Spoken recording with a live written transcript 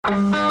This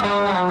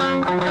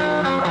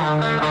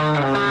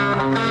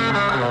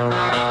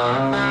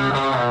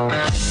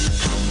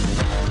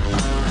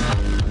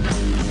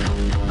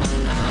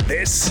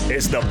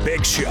is The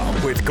Big Show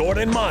with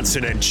Gordon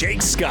Monson and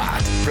Jake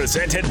Scott,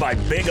 presented by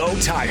Big O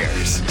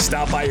Tires.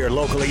 Stop by your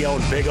locally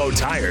owned Big O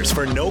Tires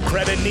for no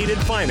credit needed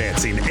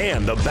financing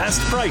and the best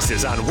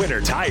prices on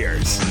winter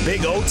tires.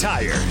 Big O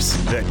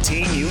Tires, the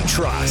team you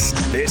trust.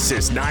 This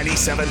is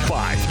 97.5,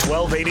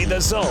 1280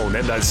 The Zone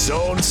and The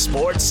Zone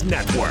Sports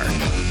Network.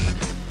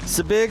 It's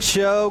The Big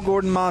Show.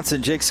 Gordon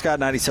Monson, Jake Scott,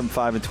 97.5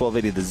 and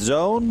 1280 The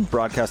Zone.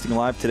 Broadcasting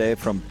live today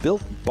from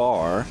Built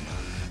Bar.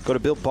 Go to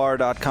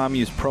BuiltBar.com,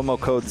 use promo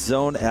code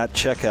ZONE at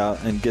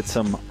checkout, and get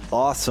some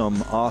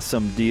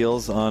awesome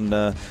deals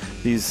on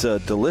these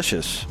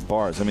delicious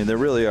bars. I mean, they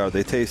really are.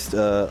 They taste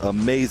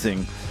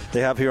amazing. They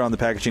have here on the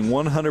packaging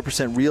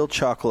 100% real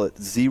chocolate,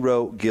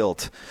 zero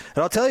guilt.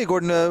 And I'll tell you,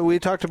 Gordon, we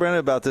talked to Brandon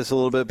about this a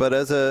little bit, but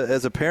as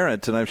a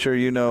parent, and I'm sure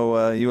you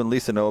know, you and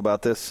Lisa know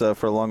about this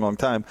for a long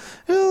time,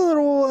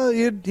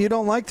 you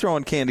don't like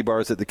throwing candy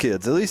bars at the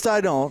kids. At least I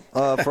don't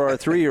for our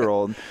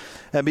 3-year-old.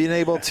 And being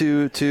able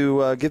to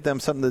give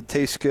them something that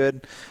tastes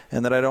good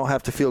and that I don't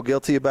have to feel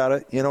guilty about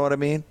it. You know what I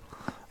mean?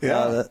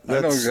 Yeah, I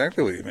know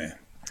exactly what you mean.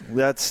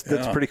 That's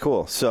pretty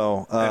cool.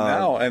 So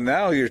and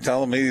now you're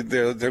telling me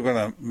they're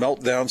going to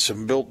melt down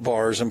some Built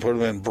Bars and put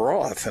them in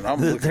broth, and I'm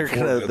looking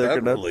forward to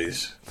that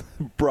release.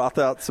 Broth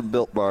out some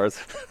Built Bars.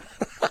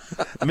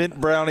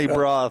 Mint brownie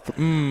broth.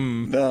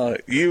 No,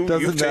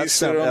 doesn't that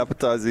sound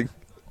appetizing?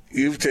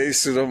 You've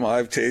tasted them.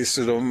 I've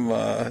tasted them,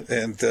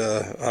 and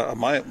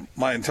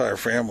my entire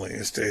family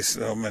has tasted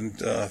them. And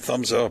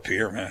thumbs up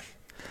here, man.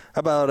 How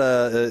about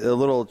a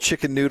little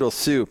chicken noodle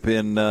soup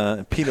in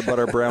peanut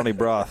butter brownie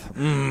broth?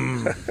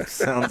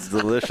 Sounds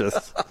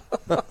delicious.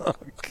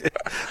 Okay.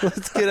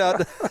 Let's get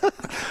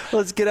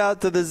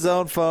out to the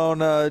Zone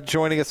phone.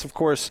 Joining us, of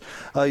course,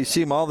 you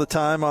see him all the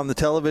time on the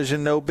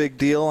television. No big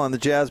deal on the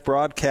Jazz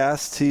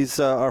broadcast. He's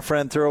our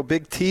friend Thurl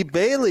Big T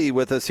Bailey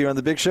with us here on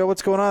the Big Show.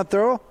 What's going on,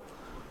 Thurl?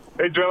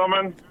 Hey,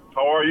 gentlemen.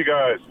 How are you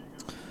guys?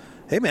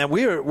 Hey, man,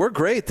 we're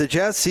great. The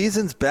Jazz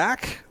season's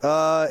back,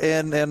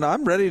 and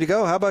I'm ready to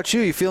go. How about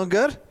you? You feeling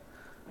good?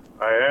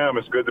 I am.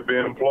 It's good to be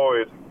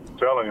employed. I'm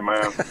telling you,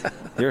 man.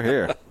 You're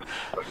here.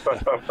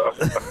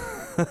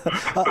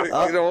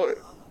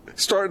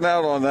 Starting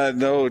out on that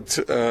note,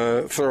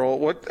 Thurl,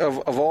 what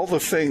of all the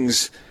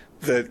things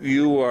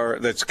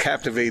that's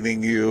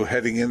captivating you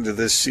heading into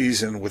this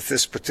season with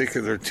this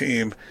particular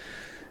team,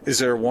 is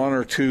there one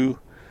or two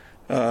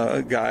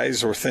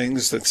guys or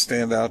things that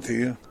stand out to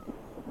you?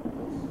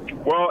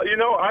 Well,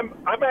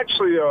 I'm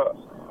actually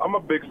I'm a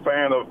big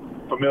fan of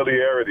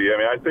familiarity. I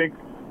mean, I think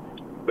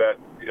that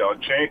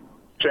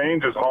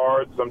change is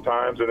hard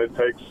sometimes, and it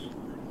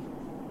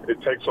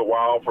takes a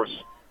while for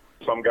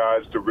some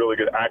guys to really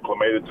get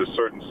acclimated to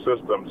certain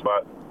systems.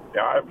 But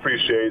I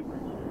appreciate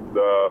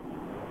the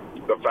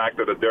fact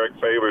that Derek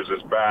Favors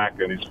is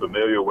back and he's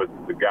familiar with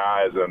the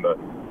guys and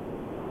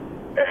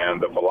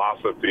the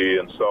philosophy,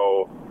 and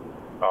so.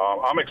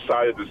 I'm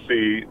excited to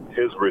see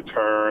his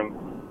return.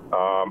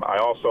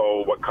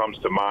 What comes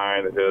to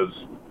mind is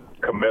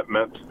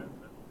commitment,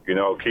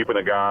 keeping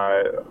a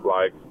guy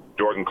like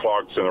Jordan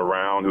Clarkson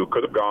around who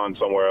could have gone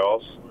somewhere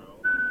else.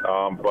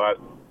 But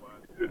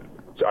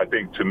I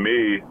think to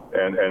me,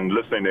 and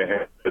listening to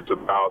him, it's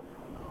about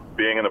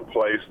being in a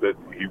place that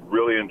he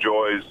really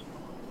enjoys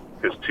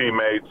his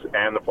teammates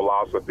and the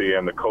philosophy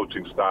and the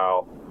coaching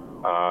style.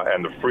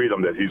 And the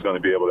freedom that he's going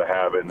to be able to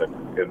have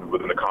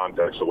within the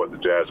context of what the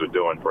Jazz are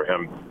doing for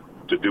him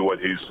to do what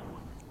he's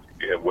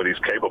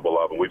capable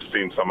of. And we've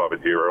seen some of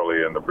it here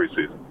early in the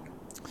preseason.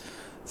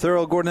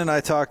 Thurl, Gordon and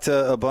I talked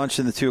a bunch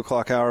in the 2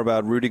 o'clock hour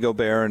about Rudy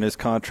Gobert and his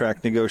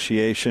contract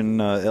negotiation,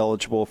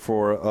 eligible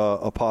for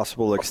a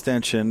possible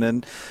extension.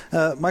 And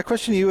my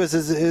question to you is,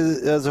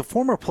 as a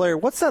former player,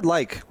 what's that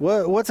like?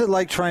 What's it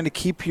like trying to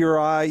keep your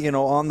eye,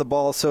 on the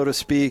ball, so to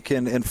speak,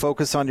 and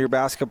focus on your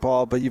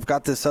basketball, but you've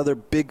got this other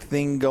big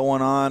thing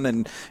going on,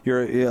 and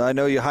I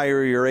know you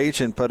hire your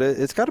agent, but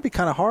it's got to be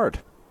kind of hard.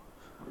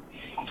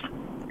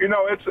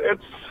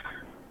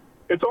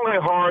 It's only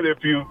hard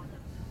if you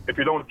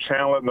don't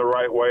channel it in the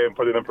right way and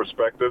put it in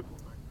perspective,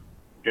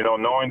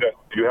 knowing that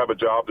you have a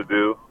job to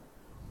do,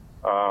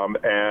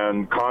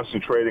 and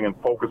concentrating and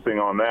focusing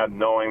on that,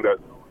 knowing that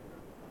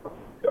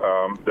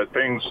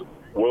things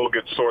will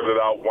get sorted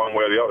out one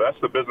way or the other. That's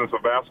the business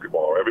of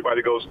basketball.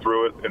 Everybody goes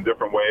through it in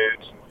different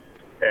ways,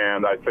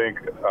 and I think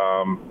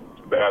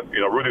that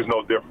Rudy's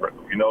no different.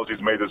 He knows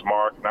he's made his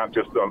mark, not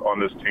just on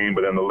this team,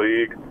 but in the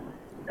league.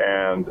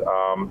 And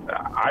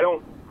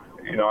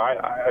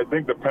I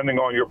think depending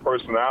on your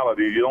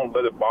personality, you don't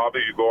let it bother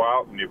you. Go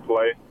out and you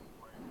play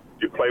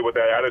with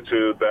that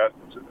attitude that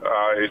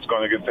it's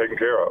going to get taken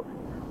care of.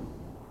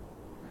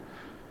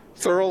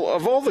 Thurl,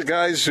 of all the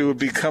guys who would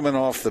be coming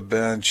off the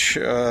bench,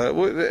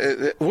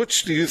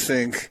 which do you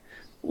think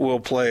will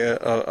play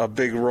a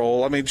big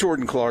role? I mean,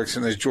 Jordan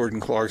Clarkson is Jordan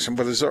Clarkson,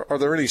 but are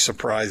there any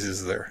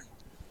surprises there?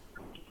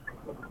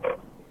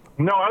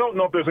 No, I don't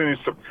know if there's any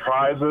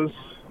surprises.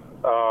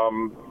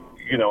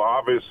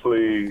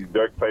 obviously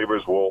Derek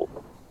Favors will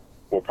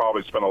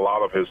probably spend a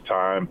lot of his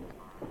time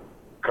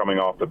coming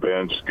off the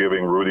bench,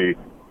 giving Rudy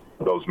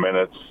those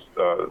minutes,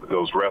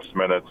 those rest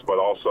minutes, but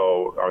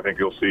also I think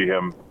you'll see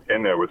him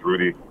in there with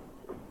Rudy,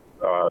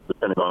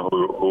 depending on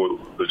who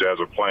the Jazz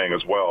are playing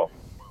as well.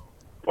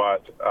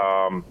 But,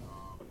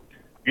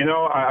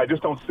 I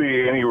just don't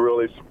see any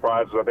really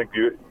surprises. I think,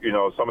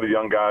 some of the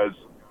young guys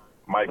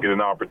might get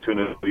an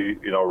opportunity.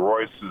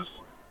 Royce's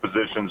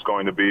position is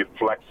going to be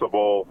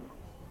flexible.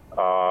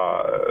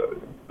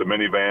 The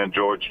minivan,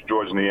 George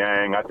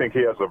Niang, I think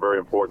he has a very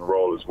important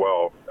role as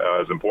well,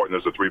 as important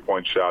as the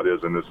three-point shot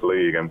is in this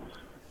league. And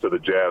to the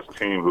Jazz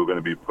team, who are going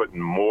to be putting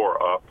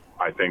more up,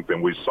 I think,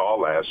 than we saw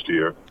last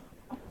year.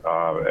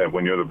 And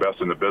when you're the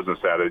best in the business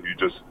at it, you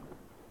just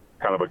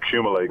kind of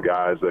accumulate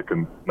guys that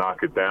can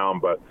knock it down.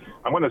 But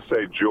I'm going to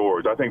say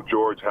George. I think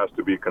George has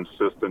to be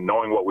consistent,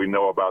 knowing what we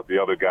know about the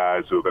other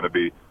guys who are going to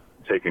be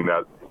taking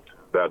that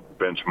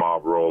bench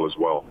mob role as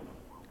well.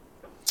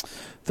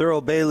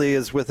 Thurl Bailey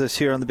is with us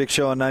here on the Big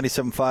Show on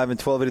 97.5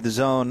 and 1280 The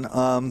Zone.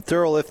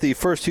 Thurl, if the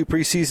first two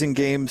preseason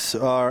games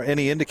are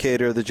any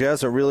indicator, the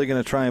Jazz are really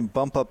going to try and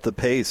bump up the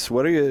pace.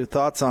 What are your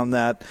thoughts on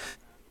that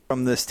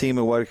from this team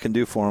and what it can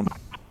do for them?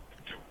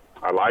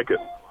 I like it.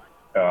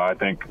 I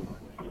think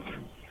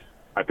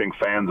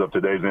fans of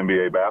today's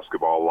NBA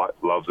basketball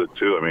loves it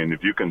too. I mean,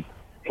 if you can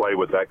play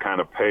with that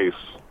kind of pace,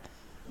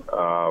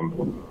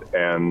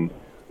 and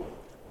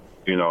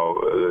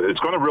it's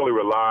going to really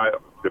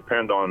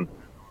depend on.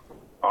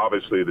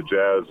 Obviously, the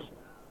Jazz,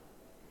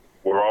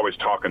 we're always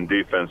talking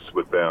defense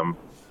with them.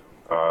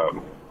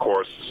 Of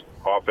course,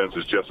 offense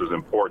is just as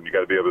important. You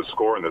got to be able to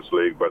score in this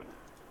league, but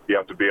you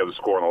have to be able to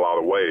score in a lot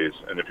of ways.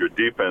 And if your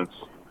defense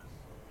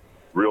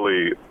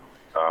really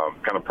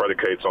kind of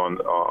predicates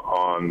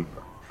on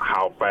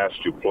how fast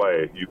you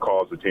play, you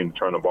cause the team to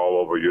turn the ball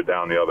over, you're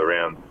down the other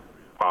end,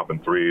 popping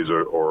threes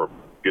or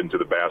getting to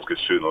the basket,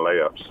 shooting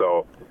layups.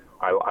 So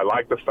I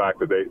like the fact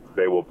that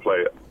they will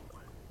play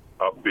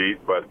upbeat,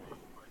 but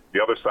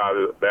the other side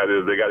of that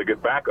is they got to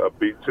get back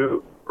upbeat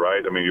too,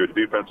 right? I mean, your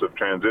defensive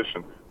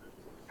transition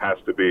has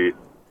to be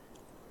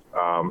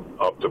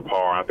up to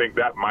par. I think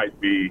that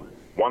might be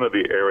one of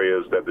the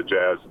areas that the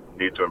Jazz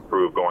need to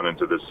improve going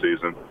into this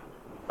season.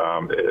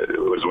 It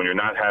was when you're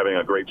not having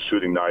a great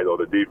shooting night or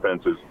the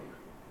defense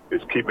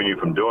is keeping you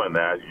from doing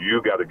that,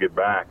 you got to get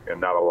back and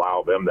not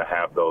allow them to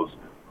have those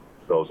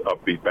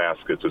upbeat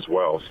baskets as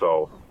well.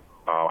 So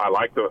I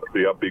like the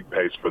upbeat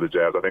pace for the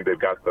Jazz. I think they've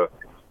got the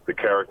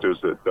characters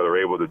that are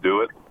able to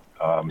do it,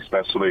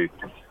 especially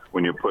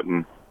when you're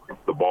putting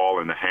the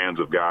ball in the hands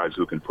of guys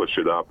who can push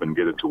it up and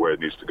get it to where it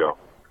needs to go.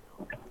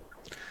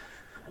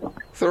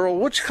 Thurl,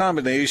 which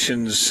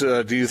combinations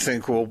do you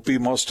think will be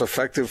most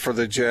effective for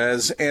the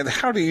Jazz, and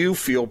how do you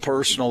feel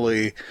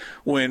personally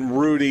when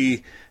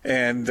Rudy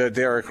and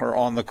Derek are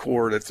on the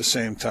court at the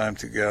same time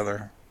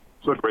together?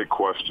 It's a great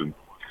question.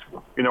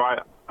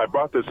 I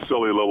brought this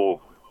silly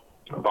little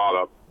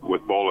thought up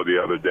with Bola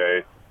the other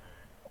day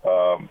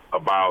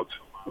about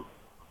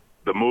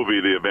the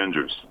movie The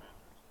Avengers.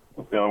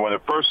 When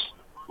it first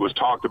was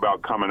talked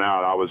about coming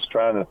out, I was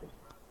trying to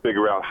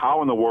figure out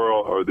how in the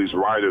world are these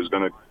writers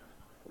going to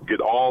get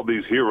all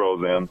these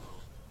heroes in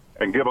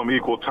and give them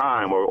equal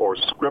time or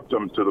script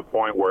them to the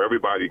point where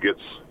everybody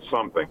gets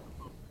something.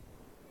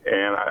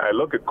 And I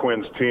look at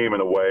Quinn's team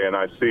in a way, and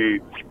I see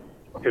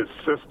his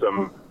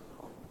system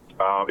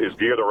is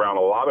geared around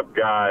a lot of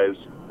guys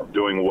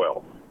doing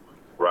well.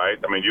 Right?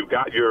 I mean, you've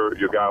got your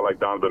guy like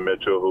Donovan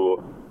Mitchell,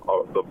 who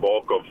the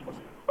bulk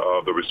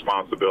of the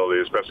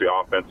responsibility, especially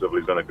offensively,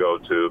 is going to go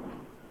to.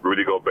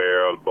 Rudy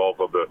Gobert, the bulk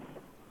of the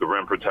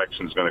rim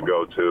protection is going to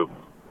go to.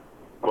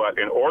 But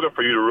in order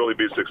for you to really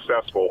be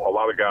successful, a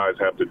lot of guys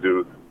have to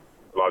do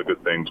a lot of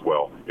good things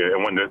well.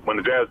 And when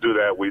the Jazz do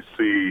that, we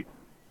see,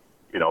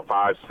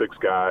 5, 6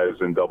 guys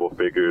in double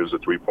figures, the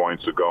 3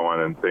 points are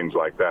going, and things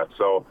like that.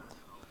 So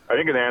I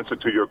think in answer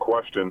to your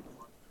question,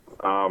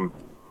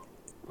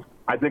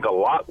 I think a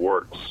lot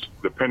works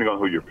depending on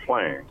who you're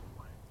playing,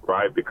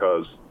 right?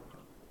 Because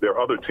there are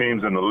other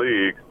teams in the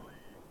league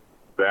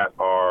that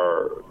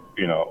are,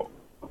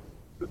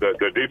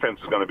 their defense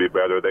is going to be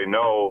better. They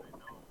know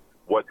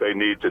what they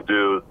need to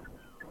do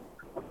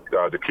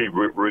to keep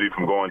Rudy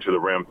from going to the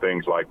rim,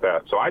 things like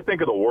that. So I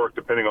think it'll work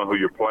depending on who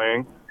you're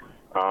playing.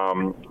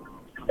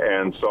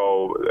 And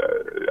so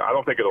I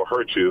don't think it'll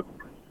hurt you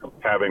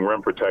having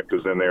rim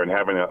protectors in there and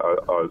having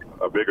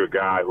a bigger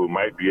guy who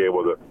might be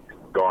able to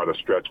guard a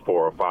stretch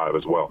 4 or 5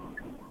 as well.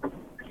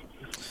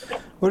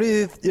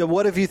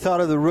 What have you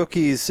thought of the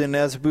rookies in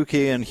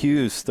Azubuike and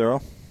Hughes,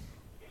 Thurl?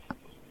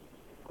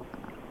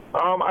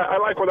 I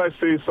like what I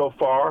see so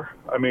far.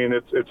 I mean,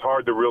 it's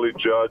hard to really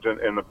judge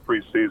in the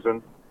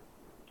preseason.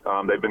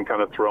 They've been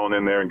kind of thrown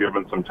in there and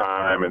given some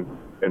time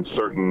and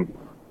certain,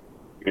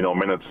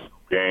 minutes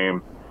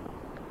game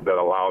that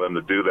allow them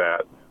to do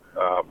that.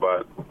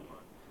 But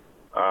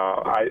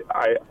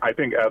I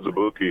think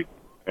Azubuike,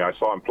 I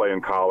saw him play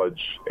in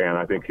college, and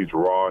I think he's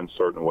raw in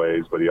certain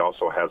ways, but he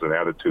also has an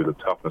attitude of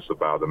toughness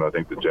about him. I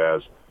think the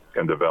Jazz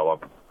can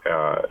develop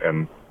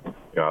and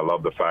I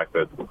love the fact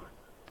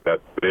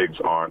that bigs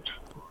aren't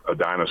a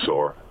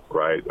dinosaur,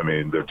 right? I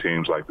mean, there are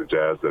teams like the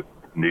Jazz that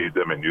need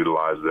them and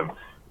utilize them,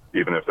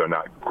 even if they're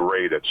not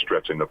great at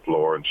stretching the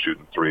floor and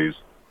shooting threes.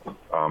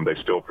 They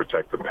still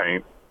protect the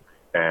paint.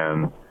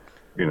 And,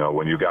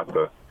 when you got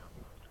the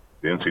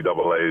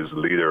NCAA's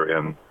leader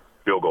in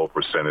field goal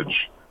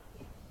percentage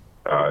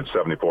at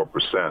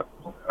 74%,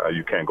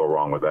 you can't go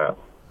wrong with that.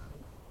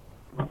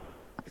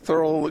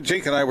 Thurl,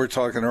 Jake and I were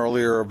talking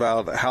earlier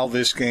about how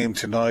this game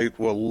tonight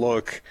will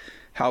look,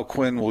 how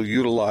Quinn will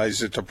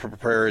utilize it to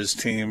prepare his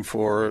team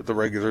for the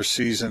regular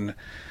season.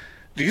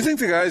 Do you think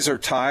the guys are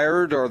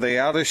tired? Are they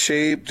out of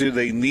shape? Do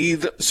they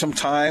need some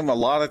time, a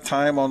lot of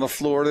time on the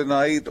floor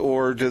tonight,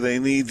 or do they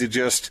need to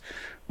just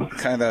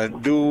kind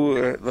of do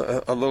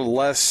a little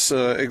less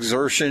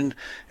exertion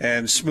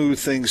and smooth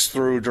things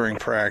through during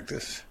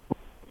practice?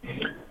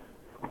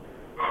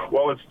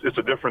 Well, it's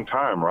a different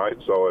time, right?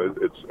 So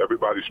it's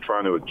everybody's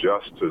trying to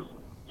adjust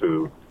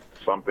to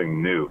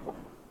something new.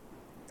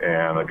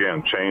 And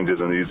again, change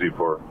isn't easy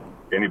for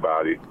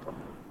anybody,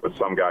 but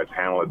some guys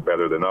handle it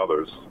better than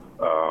others.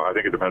 I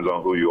think it depends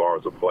on who you are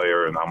as a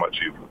player and how much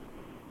you've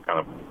kind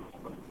of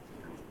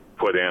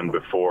put in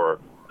before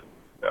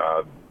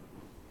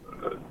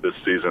this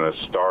season has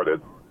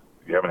started.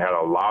 You haven't had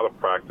a lot of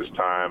practice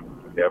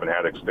time. You haven't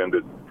had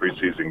extended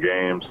preseason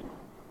games.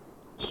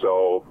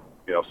 So,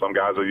 some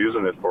guys are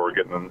using it for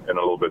getting in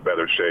a little bit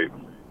better shape.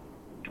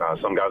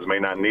 Some guys may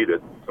not need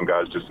it. Some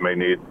guys just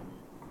maybe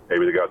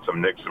they got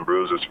some nicks and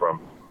bruises from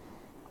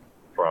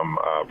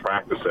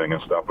practicing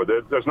and stuff. But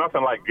there's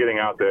nothing like getting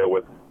out there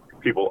with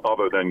people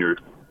other than your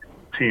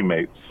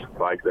teammates,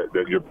 like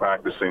that you're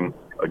practicing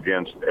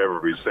against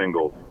every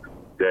single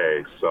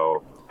day.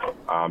 So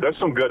there's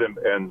some good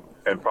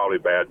and probably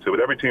bad too. But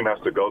every team has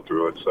to go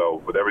through it.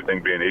 So with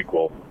everything being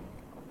equal,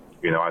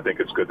 I think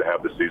it's good to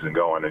have the season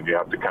going, and you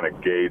have to kind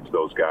of gauge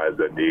those guys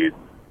that need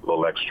a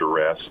little extra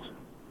rest,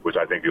 which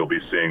I think you'll be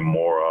seeing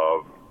more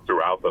of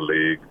throughout the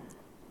league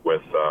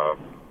with, the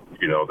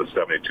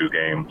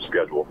 72-game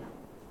schedule.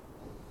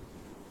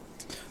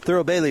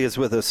 Thurl Bailey is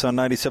with us on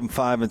 97.5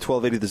 and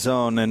 1280 The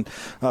Zone. And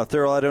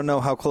Thurl, I don't know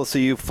how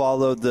closely you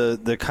followed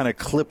the kind of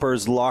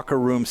Clippers locker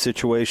room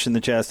situation. The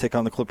Jazz take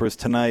on the Clippers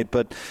tonight.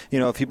 But,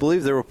 if you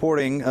believe the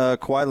reporting,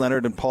 Kawhi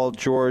Leonard and Paul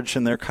George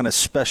and their kind of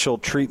special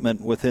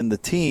treatment within the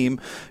team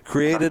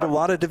created a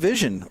lot of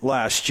division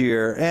last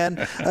year.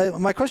 And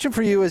my question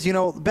for you is,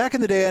 back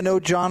in the day, I know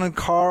John and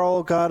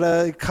Carl got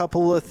a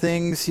couple of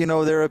things,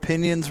 their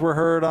opinions were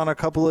heard on a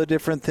couple of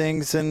different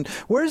things. And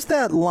where's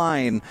that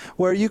line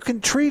where you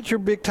can treat your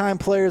big-time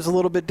players a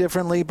little bit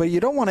differently, but you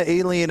don't want to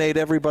alienate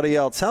everybody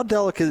else? How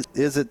delicate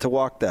is it to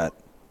walk that?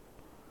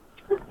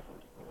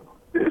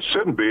 It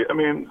shouldn't be. I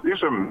mean,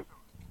 these are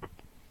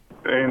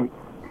and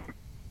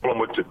problem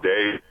with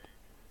today.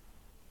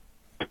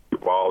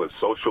 Ball is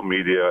social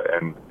media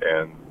and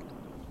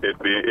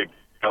it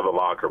out of the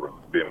locker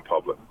room being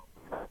public.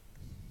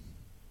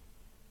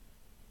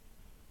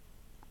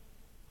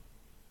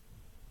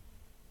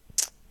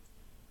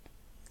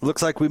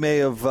 Looks like we may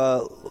have.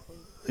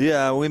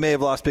 We may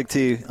have lost Big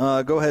T.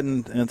 Go ahead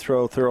and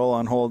throw Thurl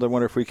on hold. I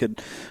wonder if we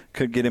could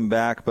get him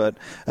back. But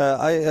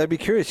I'd be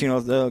curious.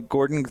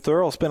 Gordon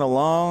Thurl spent a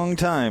long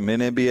time in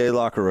NBA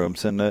locker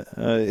rooms. And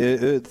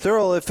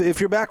Thurl, if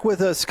you're back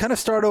with us, kind of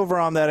start over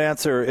on that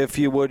answer, if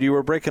you would. You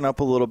were breaking up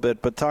a little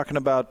bit, but talking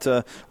about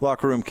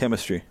locker room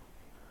chemistry.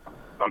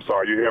 I'm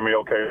sorry. You hear me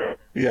okay?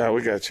 Yeah,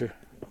 we got you.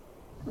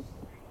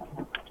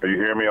 Are you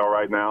hearing me all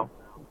right now?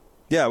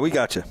 Yeah, we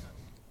got you.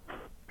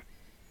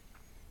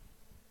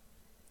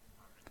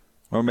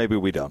 Or maybe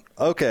we don't.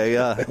 Okay,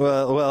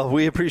 well,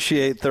 we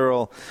appreciate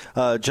Thurl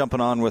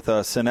jumping on with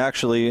us. And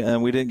actually,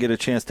 we didn't get a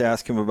chance to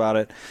ask him about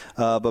it,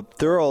 but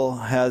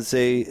Thurl has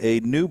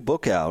a new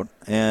book out,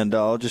 and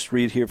I'll just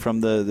read here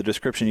from the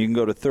description. You can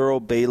go to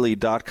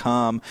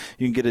thurlbailey.com.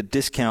 You can get a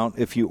discount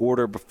if you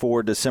order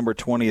before December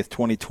 20th,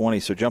 2020.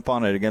 So jump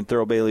on it. Again,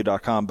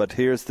 thurlbailey.com. But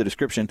here's the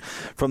description.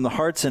 From the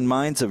hearts and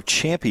minds of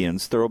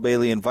champions, Thurl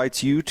Bailey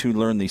invites you to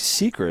learn the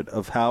secret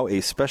of how a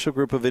special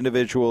group of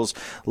individuals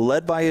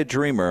led by a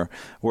dreamer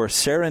were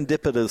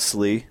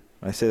serendipitously,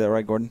 I say that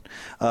right, Gordon,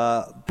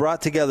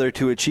 brought together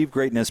to achieve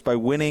greatness by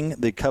winning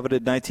the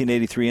coveted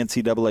 1983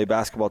 NCAA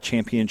basketball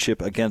championship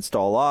against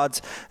all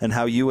odds, and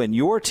how you and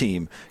your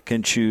team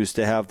can choose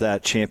to have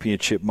that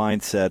championship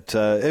mindset.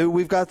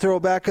 We've got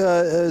Thurl back.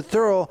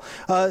 Thurl,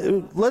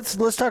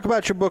 let's talk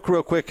about your book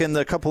real quick in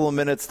the couple of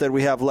minutes that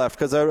we have left,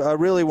 because I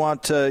really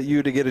want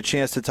you to get a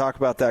chance to talk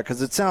about that,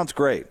 because it sounds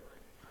great.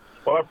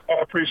 Well,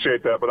 I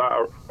appreciate that, but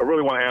I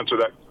really want to answer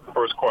that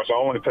first question.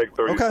 I'll only take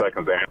 30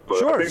 seconds to answer.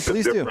 Sure, I think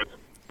please do.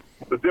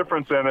 The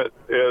difference in it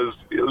is,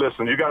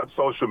 listen, you got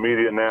social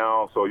media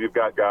now, so you've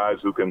got guys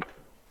who can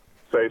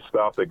say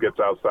stuff that gets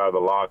outside the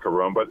locker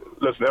room. But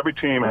listen, every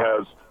team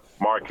has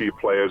marquee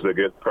players that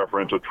get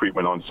preferential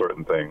treatment on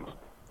certain things.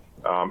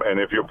 And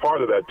if you're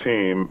part of that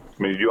team,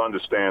 I mean, you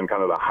understand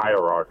kind of the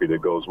hierarchy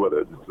that goes with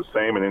it. It's the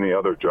same in any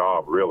other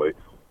job, really.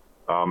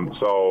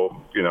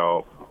 So,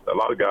 a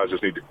lot of guys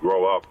just need to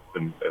grow up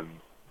and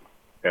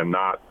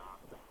not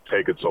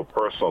take it so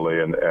personally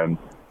and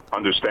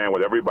understand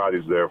what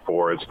everybody's there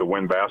for. It's to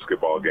win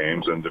basketball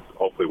games and to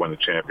hopefully win a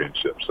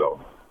championship.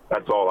 So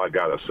that's all I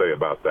got to say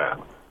about that.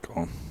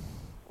 Cool.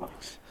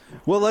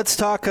 Well, let's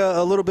talk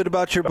a little bit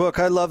about your book.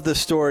 I love the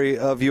story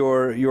of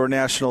your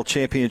national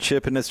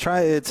championship, and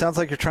it sounds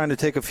like you're trying to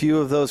take a few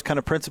of those kind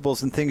of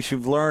principles and things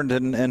you've learned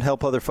and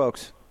help other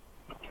folks.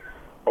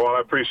 Well,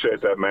 I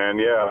appreciate that, man.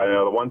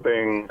 Yeah, the one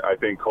thing I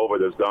think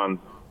COVID has done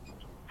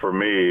for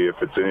me, if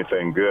it's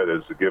anything good,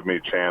 is to give me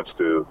a chance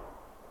to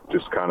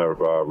just kind of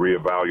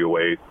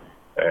reevaluate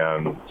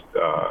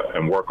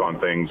and work on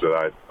things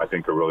that I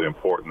think are really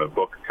important. The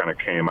book kind of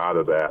came out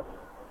of that.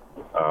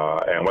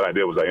 And what I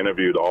did was I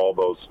interviewed all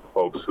those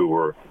folks who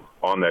were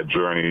on that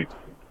journey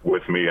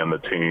with me and the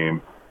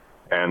team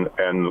and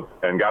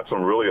got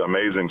some really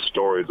amazing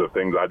stories of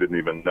things I didn't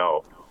even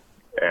know.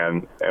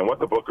 And what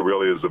the book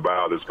really is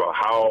about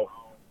how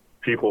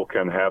people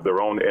can have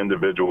their own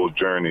individual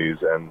journeys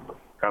and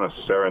kind of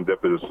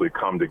serendipitously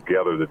come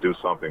together to do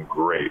something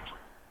great.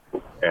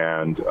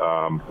 And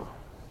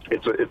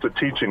it's a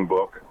teaching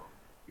book.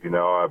 A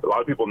lot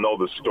of people know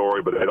the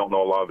story, but they don't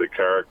know a lot of the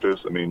characters.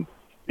 I mean,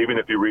 even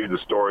if you read the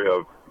story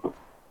of,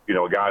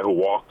 a guy who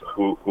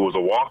was a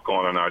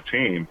walk-on on our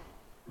team,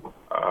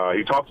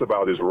 he talks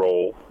about his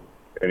role,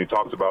 and he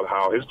talks about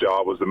how his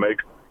job was to make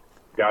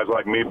guys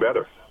like me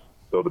better.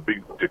 So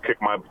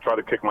try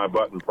to kick my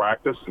butt in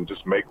practice and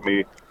just make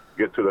me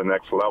get to the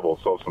next level.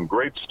 So some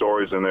great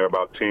stories in there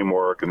about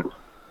teamwork and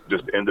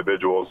just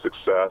individual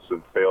success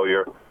and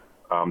failure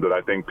that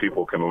I think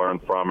people can learn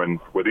from. And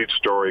with each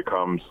story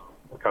comes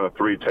kind of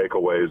 3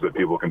 takeaways that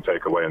people can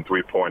take away and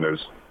 3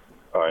 pointers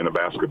in a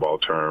basketball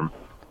term,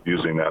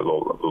 using that a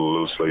little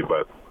loosely.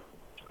 But,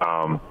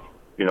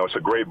 it's a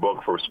great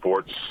book for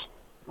sports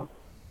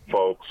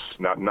folks,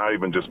 not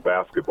even just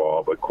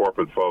basketball, but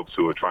corporate folks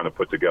who are trying to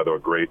put together a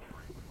great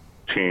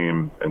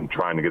team and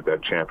trying to get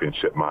that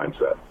championship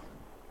mindset.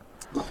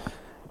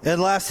 And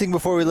last thing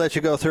before we let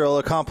you go, Thurl,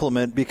 a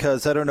compliment,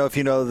 because I don't know if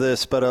you know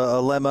this, but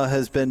Alema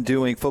has been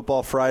doing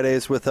Football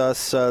Fridays with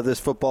us this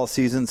football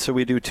season, so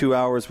we do 2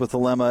 hours with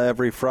Alema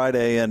every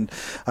Friday. And,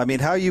 I mean,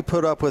 how you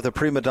put up with a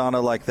prima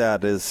donna like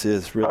that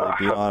is really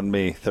beyond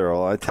me,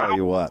 Thurl. I tell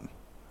you what.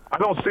 I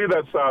don't see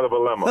that side of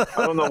Alema.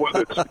 I don't know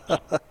whether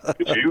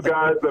it's you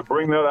guys that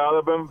bring that out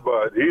of him,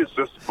 but he's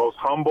just the most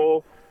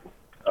humble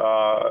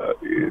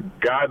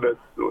guy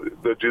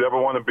that you'd ever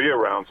want to be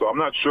around. So I'm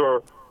not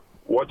sure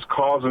what's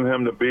causing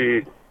him to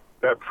be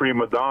that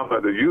prima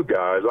donna to you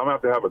guys. I'm gonna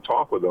have to have a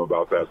talk with him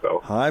about that, though.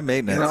 High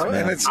maintenance, man.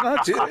 And it's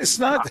not just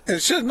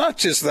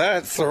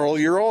that, Thurl.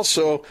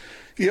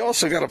 You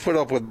also got to put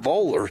up with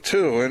Bowler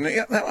too. And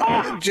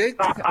Jake,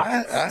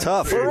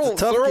 tough.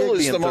 Thurl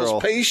is the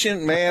most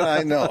patient man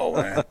I know.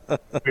 Man.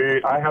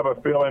 See, I have a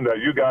feeling that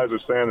you guys are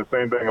saying the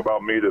same thing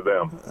about me to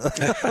them.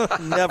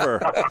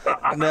 Never. I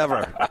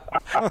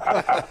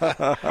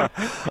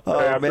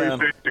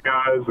appreciate you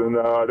guys, and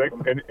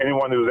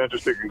anyone who's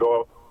interested can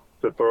go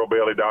to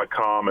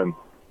thurlbailey.com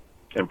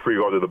and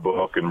pre-order the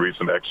book and read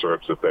some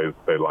excerpts if they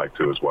like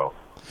to as well.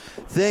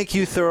 Thank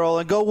you, Thurl,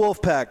 and go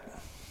Wolfpack.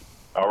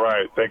 All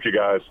right. Thank you,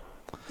 guys.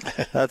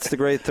 That's the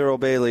great Thurl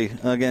Bailey.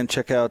 Again,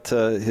 check out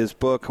his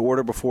book,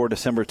 order before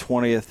December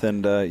 20th,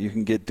 and you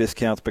can get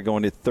discounts by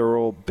going to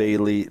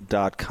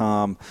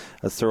thurlbailey.com.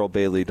 That's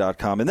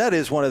thurlbailey.com. And that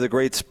is one of the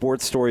great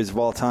sports stories of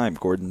all time,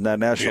 Gordon, that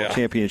national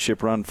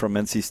championship run from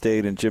NC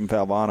State and Jim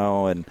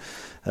Valvano, and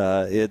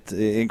it's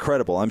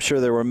incredible. I'm sure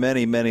there were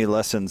many, many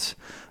lessons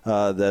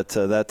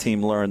that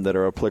team learned that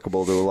are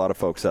applicable to a lot of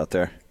folks out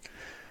there.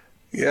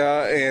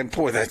 Yeah, and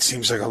boy, that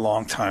seems like a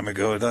long time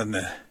ago, doesn't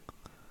it?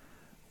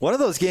 One of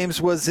those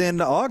games was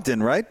in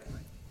Ogden, right?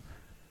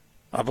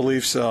 I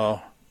believe so.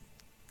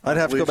 I'd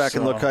have to go back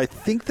and look. I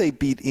think they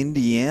beat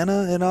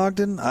Indiana in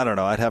Ogden. I don't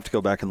know. I'd have to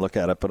go back and look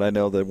at it, but I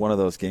know that one of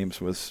those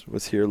games was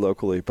here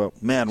locally.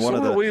 But, man, what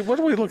are we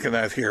looking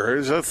at here?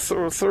 Is that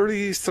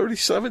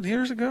 37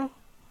 years ago?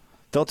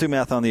 Don't do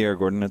math on the air,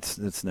 Gordon.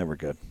 It's never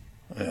good.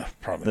 Yeah,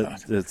 probably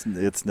not.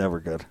 It's never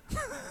good.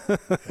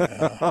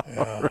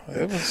 Yeah.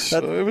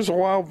 It was a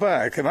while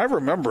back, and I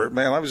remember it,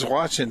 man. I was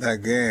watching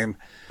that game,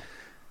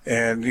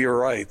 and you're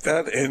right.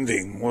 That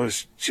ending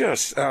was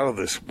just out of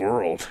this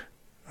world.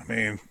 I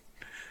mean,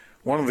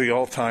 one of the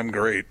all-time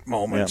great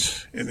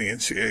moments in the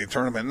NCAA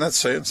tournament, and that's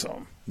saying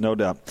something. No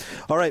doubt.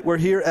 All right, we're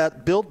here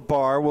at Built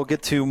Bar. We'll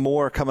get to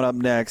more coming up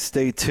next.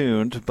 Stay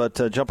tuned.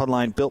 But jump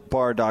online,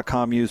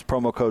 BuiltBar.com. Use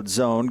promo code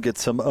ZONE. Get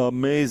some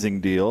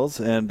amazing deals.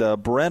 And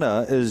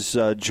Brenna is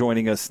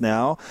joining us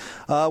now.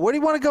 Where do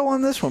you want to go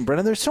on this one,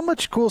 Brenna? There's so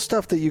much cool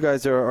stuff that you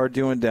guys are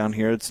doing down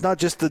here. It's not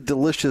just the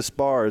delicious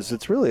bars.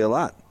 It's really a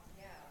lot.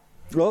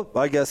 Well,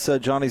 I guess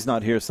Johnny's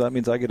not here, so that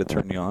means I get to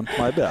turn you on.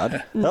 My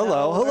bad.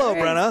 Hello,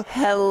 Brenna.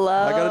 Hello.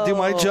 I got to do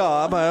my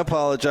job. I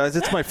apologize.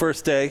 It's my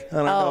first day. I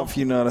don't know if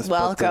you noticed.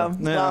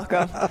 Welcome.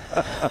 Welcome.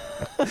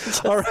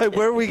 All right,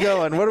 where are we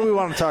going? What do we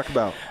want to talk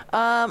about?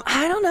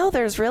 I don't know.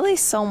 There's really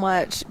so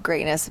much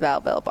greatness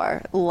about Built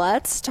Bar.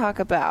 Let's talk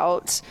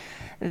about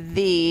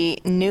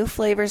the new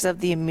flavors of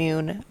the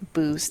Immune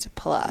Boost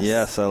Plus.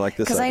 Yes, I like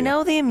this Because I idea.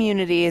 know the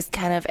immunity is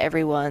kind of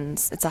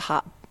it's a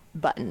hot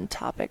button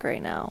topic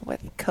right now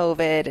with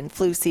COVID and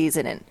flu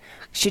season, and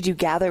should you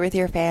gather with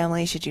your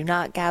family, should you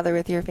not gather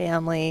with your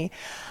family?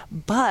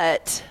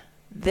 But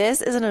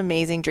this is an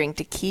amazing drink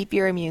to keep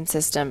your immune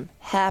system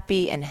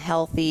happy and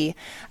healthy.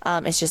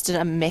 It's just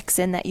a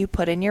mix-in that you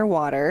put in your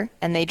water,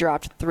 and they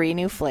dropped 3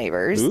 new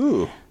flavors.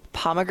 Ooh.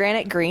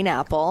 Pomegranate green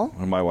apple,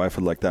 My wife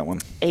would like that one.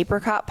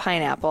 apricot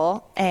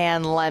pineapple,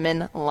 and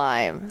lemon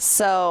lime.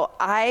 So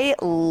I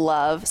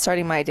love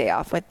starting my day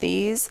off with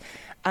these.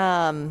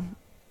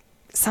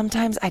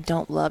 Sometimes I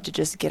don't love to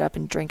just get up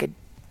and drink a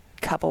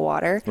cup of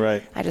water.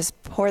 Right. I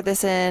just pour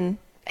this in,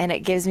 and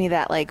it gives me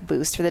that like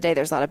boost for the day.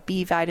 There's a lot of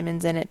B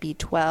vitamins in it,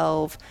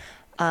 B12,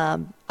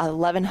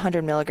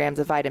 1,100 milligrams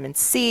of vitamin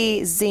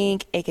C,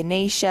 zinc,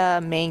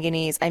 echinacea,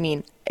 manganese. I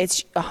mean,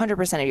 it's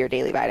 100% of your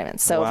daily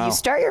vitamins. So Wow. if you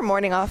start your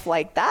morning off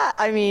like that,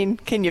 I mean,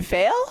 can you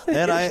fail?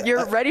 And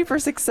You're ready for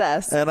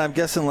success. And I'm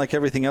guessing, like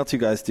everything else you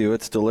guys do,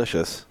 it's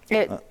delicious.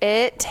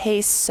 It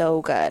tastes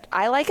so good.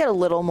 I like it a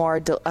little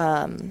more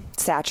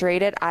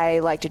saturated. I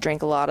like to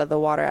drink a lot of the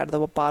water out of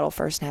the bottle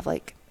first and have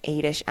like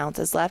 8-ish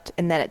ounces left,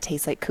 and then it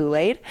tastes like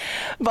Kool-Aid.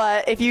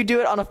 But if you do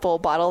it on a full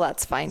bottle,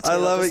 that's fine too. I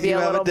love Just it. be You a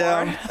have little it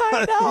down. more.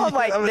 I know. I'm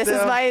like, have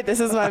it this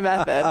is my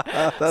method.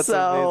 That's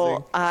so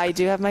amazing. I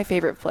do have my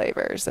favorite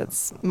flavors.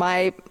 It's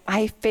my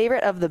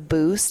favorite of the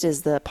Boost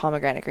is the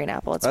pomegranate green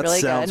apple. It's That really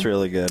good. sounds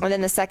really good. And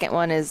then the second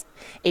one is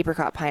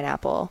apricot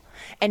pineapple.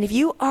 And if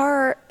you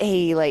are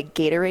a like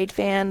Gatorade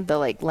fan, the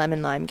like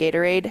lemon lime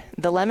Gatorade,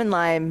 the lemon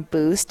lime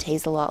Boost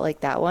tastes a lot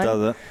like that one.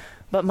 Does it?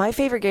 But my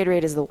favorite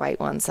Gatorade is the white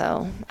one,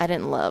 so I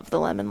didn't love the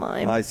lemon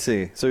lime. I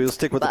see. So you'll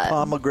stick with the But-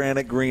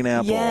 pomegranate green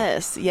apple.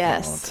 Yes,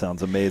 yes. Oh, it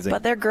sounds amazing.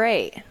 But they're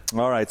great.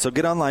 All right, so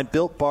get online,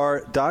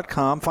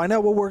 builtbar.com. Find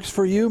out what works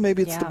for you.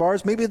 Maybe it's the Yeah.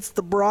 bars. Maybe it's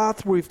the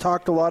broth. We've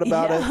talked a lot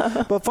about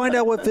it. But find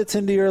out what fits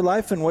into your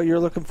life and what you're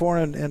looking for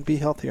and be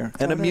healthier.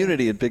 And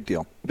immunity, a big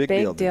deal. Big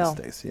deal these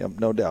days. Yep,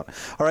 no doubt.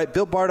 All right,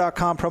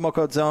 builtbar.com, promo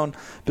code ZONE.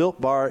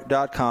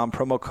 Builtbar.com,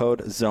 promo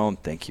code ZONE.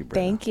 Thank you,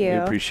 Brenda. Thank you. We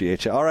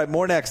appreciate you. All right,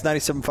 more next,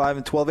 97.5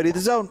 and 1280 The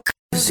Zone.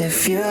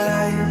 If you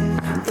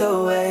like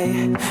the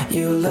way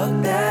you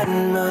look that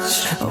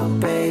much, oh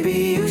baby,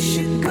 you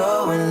should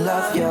go and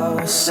love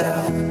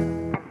yourself.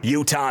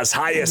 Utah's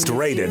highest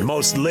rated,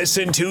 most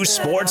listened to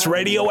sports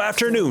radio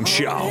afternoon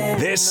show.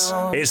 This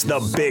is The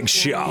Big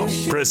Show,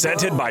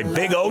 presented by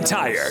Big O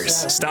Tires.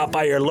 Stop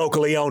by your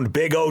locally owned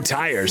Big O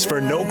Tires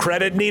for no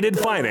credit needed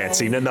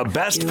financing and the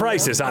best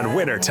prices on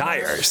winter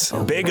tires.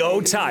 Big O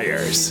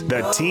Tires,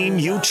 the team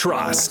you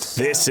trust.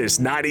 This is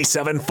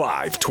 97.5,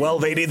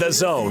 1280 The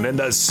Zone and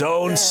the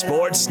Zone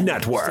Sports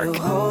Network.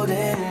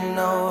 Holding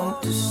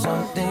on to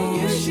something,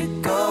 you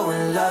should go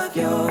and love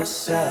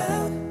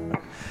yourself.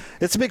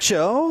 It's a big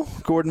show.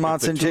 Gordon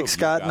Monson, Jake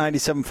Scott,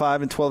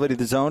 97.5 and 1280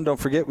 The Zone. Don't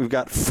forget, we've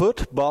got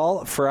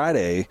Football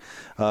Friday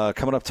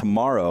coming up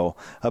tomorrow.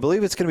 I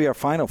believe it's going to be our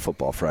final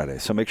Football Friday,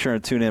 so make sure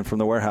and tune in from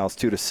the warehouse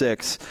 2 to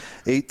 6,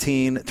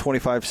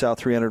 1825 South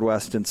 300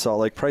 West in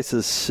Salt Lake. Price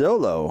is so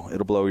low,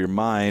 it'll blow your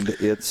mind.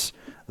 It's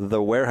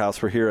the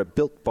warehouse. We're here at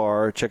Built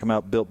Bar. Check them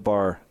out,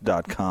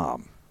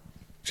 builtbar.com.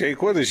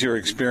 Jake, what has your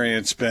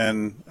experience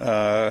been?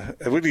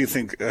 What do you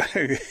think?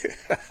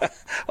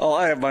 Oh,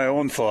 I have my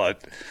own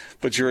thought,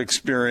 but your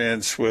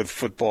experience with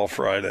Football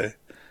Friday.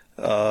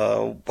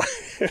 Oh,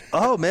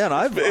 man,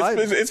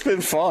 It's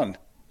been fun.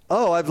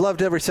 Oh, I've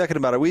loved every second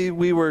about it.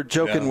 We were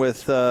joking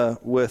with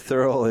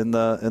Thurl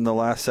in the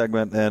last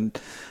segment, and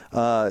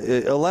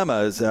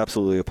Olema is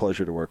absolutely a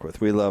pleasure to work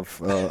with. We love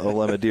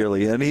Olema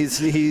dearly, and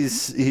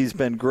he's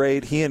been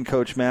great. He and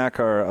Coach Mack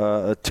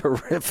are a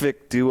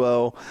terrific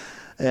duo.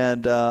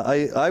 And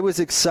I was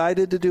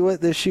excited to do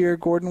it this year,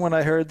 Gordon, when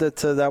I heard that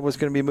that was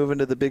going to be moving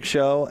to the Big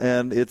Show,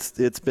 and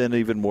it's been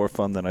even more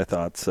fun than I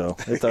thought. So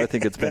I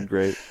think it's been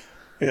great.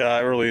 Yeah, I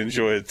really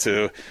enjoy it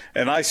too,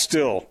 and I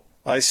still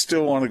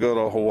want to go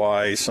to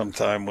Hawaii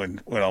sometime when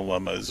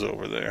Olema is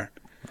over there.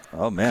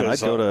 Oh man, I'd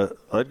go to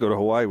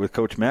Hawaii with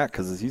Coach Mack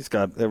because he's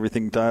got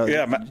everything dialed.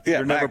 Yeah,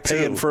 you're never Mack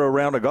paying too. for a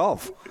round of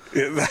golf.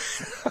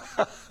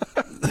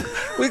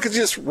 We could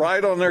just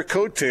ride on their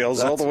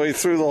coattails all the way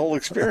through the whole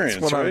experience.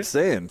 That's what right? I'm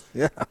saying.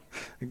 Yeah,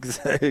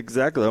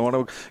 exactly. I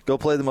want to go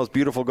play the most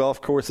beautiful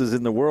golf courses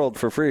in the world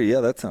for free. Yeah,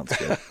 that sounds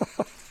good.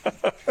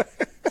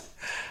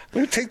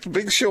 We take the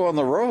Big Show on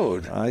the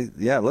road.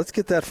 Let's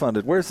get that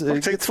funded. We'll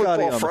take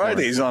Football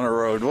Fridays on the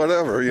road,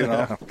 whatever, you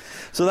know.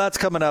 So that's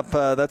coming up.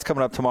 That's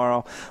coming up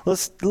tomorrow.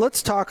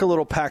 Let's talk a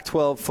little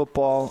Pac-12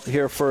 football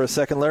here for a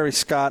second. Larry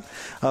Scott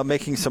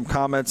making some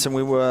comments, and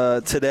we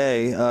were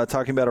today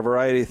talking about a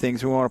variety of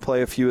things. We want to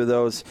play a few of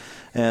those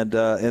and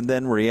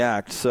then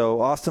react.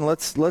 So Austin,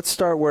 let's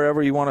start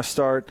wherever you want to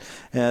start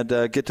and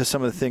get to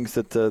some of the things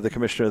that the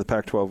commissioner of the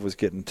Pac-12 was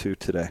getting to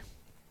today.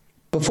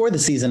 Before the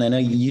season, I know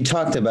you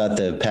talked about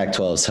the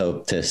Pac-12's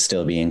hope to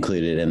still be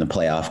included in the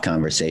playoff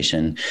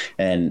conversation.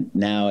 And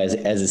now, as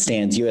it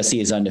stands,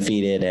 USC is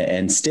undefeated,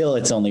 and still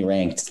it's only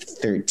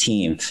ranked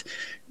 13th.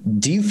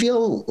 Do you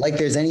feel like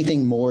there's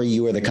anything more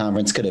you or the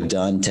conference could have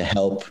done to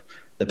help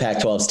the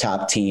Pac-12's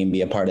top team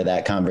be a part of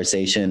that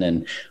conversation?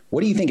 And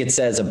what do you think it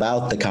says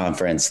about the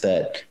conference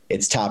that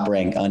its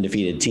top-ranked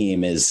undefeated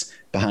team is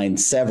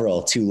behind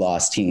several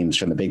two-loss teams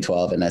from the Big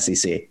 12 and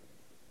SEC?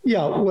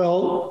 Yeah,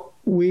 well,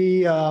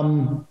 we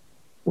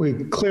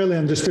clearly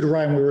understood,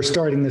 Ryan, we were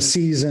starting the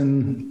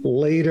season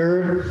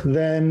later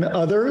than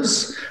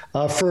others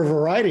for a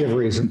variety of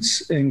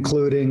reasons,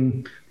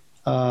 including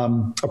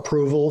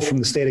approval from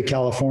the state of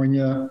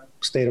California,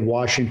 state of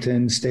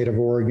Washington, state of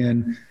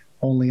Oregon,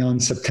 only on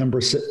September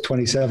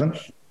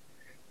 27th.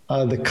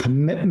 The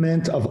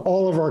commitment of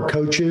all of our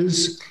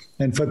coaches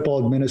and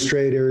football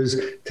administrators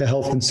to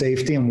health and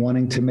safety and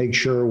wanting to make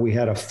sure we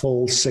had a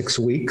full 6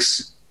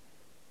 weeks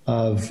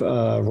of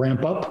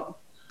ramp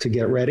up to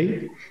get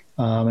ready.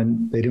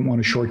 And they didn't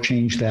want to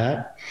shortchange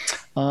that.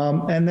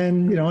 And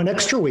then, an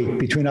extra week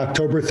between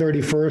October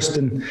 31st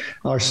and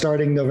our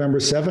starting November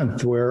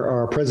 7th, where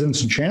our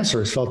presidents and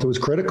chancellors felt it was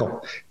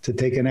critical to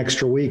take an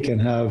extra week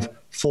and have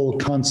full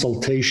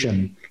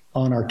consultation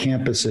on our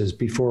campuses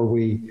before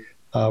we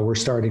were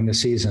starting the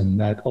season.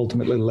 That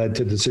ultimately led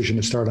to the decision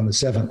to start on the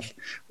 7th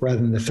rather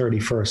than the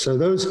 31st. So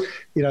those,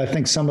 I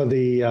think some of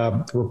the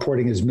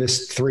reporting has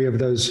missed 3 of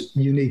those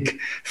unique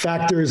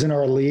factors in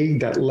our league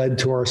that led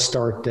to our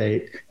start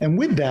date. And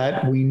with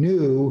that, we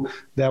knew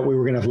that we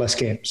were going to have less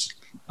games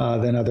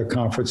than other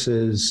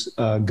conferences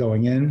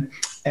going in.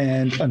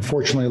 And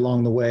unfortunately,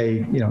 along the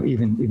way,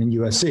 even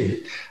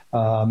USC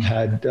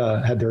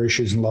had their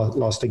issues and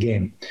lost a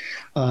game.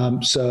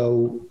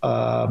 So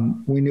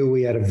we knew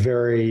we had a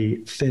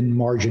very thin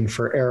margin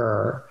for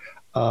error.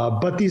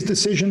 But these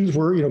decisions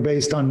were,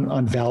 based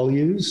on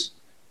values,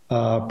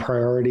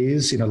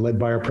 priorities, led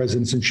by our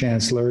presidents and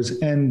chancellors,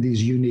 and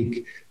these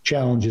unique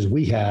challenges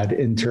we had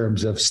in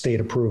terms of state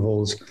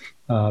approvals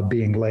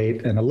being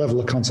late and a level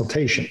of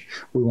consultation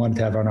we wanted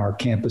to have on our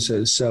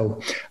campuses.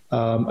 So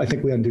I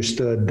think we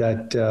understood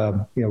that,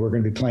 we're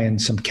going to be playing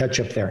some catch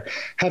up there.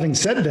 Having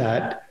said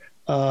that,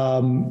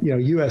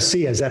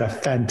 USC has had a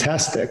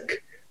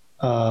fantastic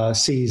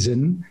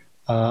season,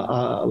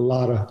 a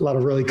lot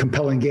of really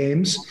compelling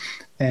games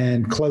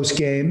and close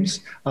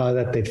games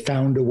that they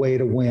found a way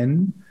to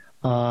win.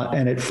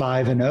 And at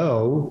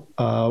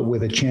 5-0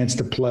 with a chance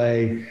to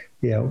play,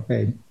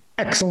 an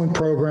excellent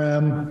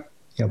program,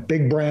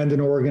 big brand in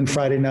Oregon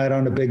Friday night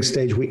on a big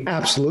stage. We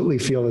absolutely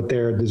feel that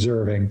they're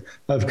deserving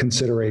of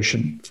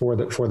consideration for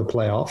the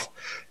playoff.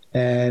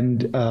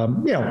 And,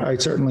 I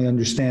certainly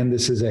understand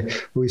this is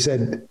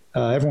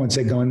everyone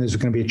said going, this is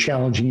going to be a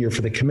challenging year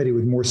for the committee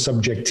with more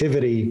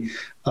subjectivity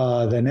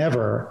than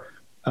ever.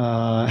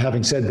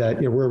 Having said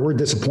that, we're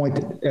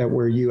disappointed at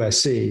where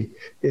USC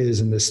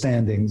is in the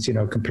standings,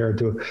 compared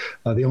to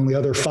the only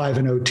other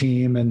 5-0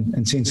 team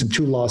and seeing some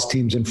 2-loss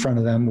teams in front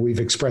of them. We've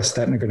expressed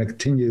that and are going to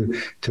continue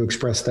to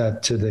express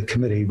that to the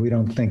committee. We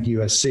don't think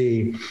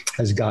USC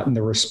has gotten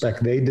the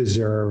respect they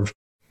deserve.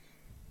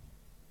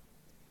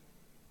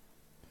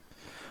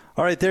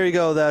 All right, there you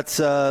go. That's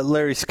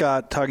Larry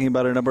Scott talking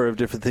about a number of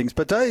different things.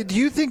 But do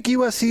you think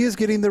USC is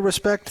getting the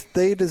respect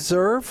they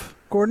deserve,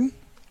 Gordon?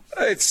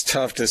 It's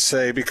tough to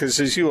say because,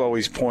 as you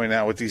always point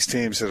out with these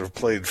teams that have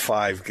played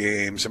 5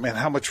 games,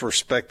 how much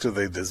respect do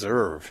they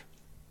deserve?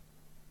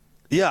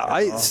 Yeah,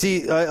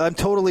 I'm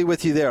totally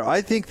with you there.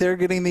 I think they're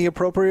getting the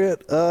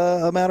appropriate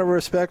amount of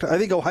respect. I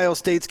think Ohio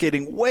State's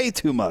getting way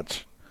too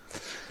much.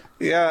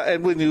 Yeah,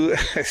 and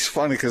it's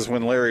funny because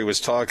when Larry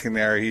was talking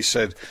there, he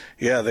said,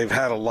 yeah, they've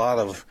had a lot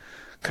of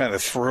kind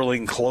of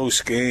thrilling,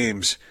 close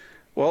games.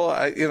 Well,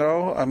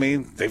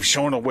 they've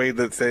shown a way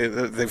that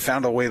they've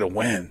found a way to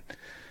win.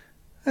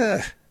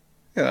 They've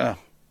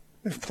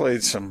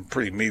played some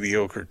pretty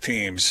mediocre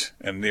teams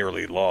and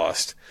nearly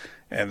lost.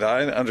 And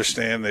I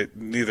understand that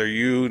neither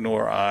you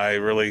nor I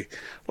really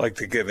like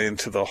to get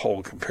into the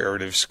whole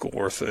comparative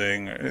score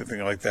thing or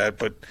anything like that.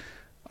 But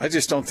I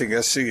just don't think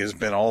SC has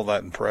been all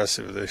that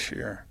impressive this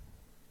year.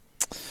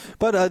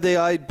 But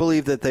I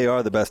believe that they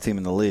are the best team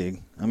in the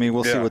league.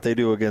 We'll see what they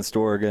do against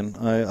Oregon.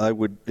 I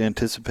would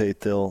anticipate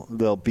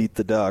they'll beat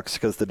the Ducks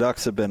because the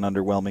Ducks have been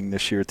underwhelming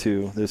this year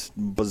too, this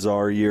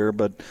bizarre year.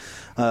 But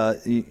I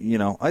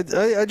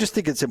just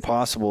think it's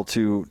impossible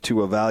to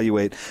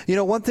evaluate.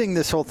 One thing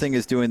this whole thing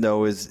is doing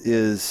though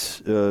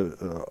is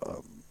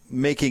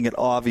making it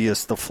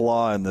obvious the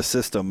flaw in the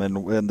system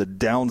and the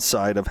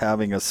downside of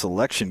having a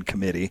selection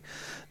committee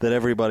that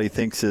everybody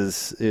thinks or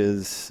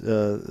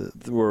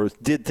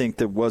did think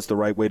that was the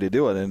right way to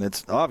do it, and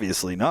it's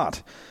obviously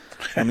not.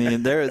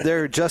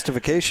 Their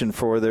justification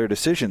for their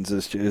decisions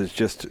is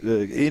just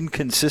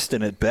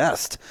inconsistent at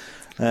best.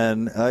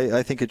 And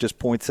I think it just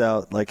points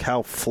out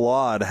how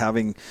flawed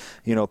having,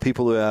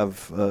 people who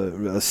have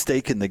a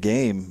stake in the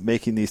game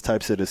making these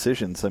types of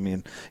decisions.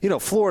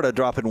 Florida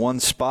dropping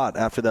 1 spot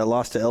after that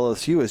loss to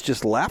LSU is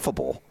just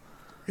laughable.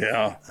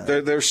 Yeah,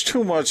 there's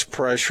too much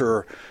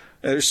pressure.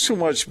 There's too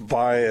much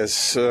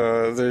bias.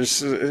 There's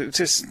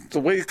just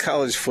the way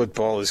college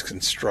football is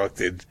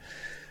constructed.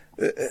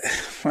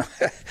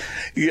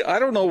 Yeah, I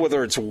don't know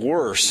whether it's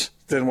worse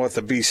than what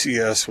the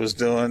BCS was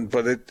doing,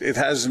 but it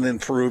hasn't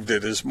improved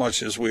it as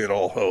much as we had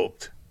all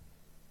hoped.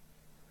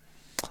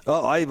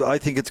 Oh, I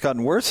think it's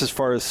gotten worse as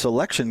far as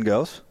selection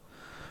goes.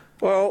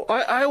 Well,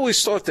 I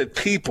always thought that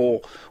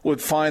people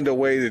would find a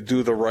way to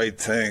do the right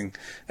thing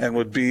and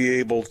would be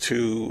able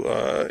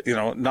to,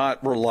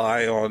 not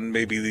rely on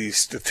maybe the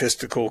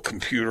statistical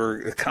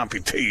computer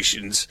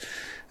computations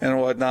and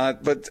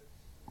whatnot. But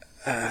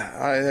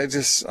I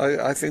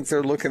think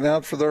they're looking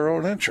out for their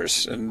own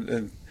interests,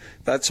 and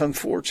that's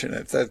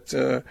unfortunate.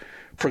 That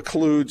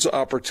precludes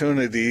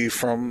opportunity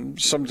from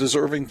some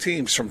deserving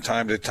teams from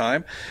time to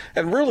time.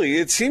 And really,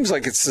 it seems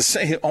like it's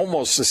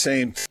almost the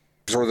same,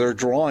 or they're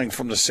drawing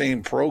from the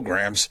same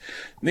programs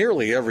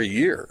nearly every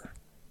year.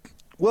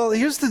 Well,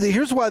 here's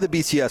why the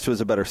BCS was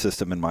a better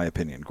system, in my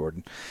opinion,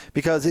 Gordon.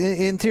 Because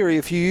in theory,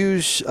 if you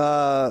use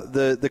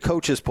the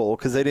coaches poll,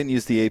 because they didn't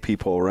use the AP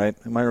poll, right?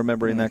 Am I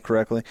remembering that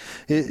correctly?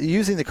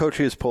 Using the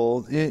coaches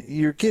poll,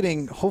 you're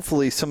getting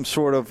hopefully some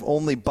sort of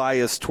only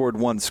bias toward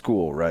one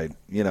school, right?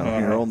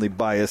 You're only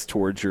biased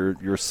towards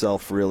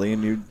yourself, really,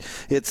 and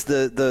it's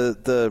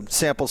the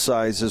sample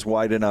size is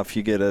wide enough.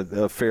 You get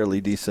a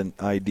fairly decent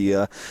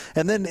idea.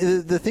 And then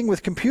the thing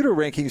with computer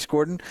rankings,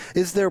 Gordon,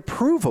 is they're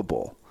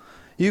provable.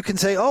 You can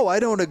say, "Oh, I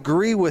don't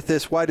agree with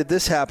this. Why did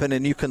this happen?"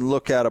 And you can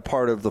look at a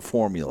part of the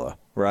formula,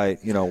 right?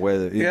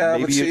 Whether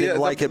maybe you didn't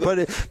like it, but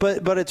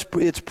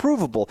it's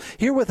provable.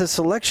 Here with a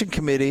selection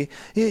committee,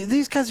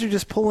 these guys are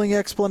just pulling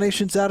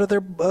explanations out of their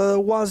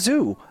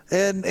wazoo,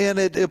 and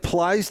it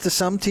applies to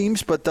some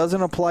teams, but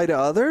doesn't apply to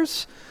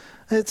others.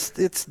 It's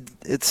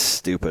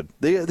stupid.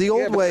 The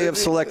old way of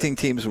selecting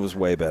teams was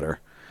way better.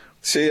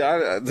 See,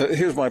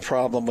 here's my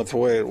problem with the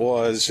way it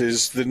was,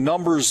 is the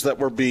numbers that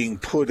were being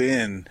put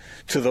in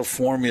to the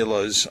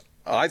formulas,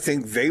 I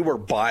think they were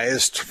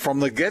biased from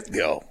the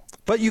get-go.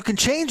 But you can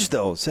change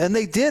those, and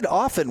they did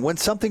often when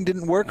something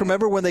didn't work.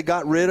 Remember when they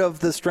got rid of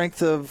the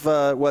strength of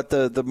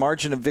the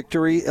margin of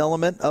victory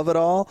element of it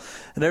all?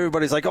 And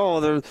everybody's like,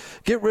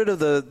 get rid of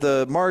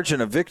the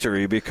margin of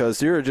victory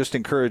because you're just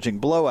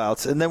encouraging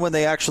blowouts. And then when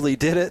they actually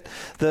did it,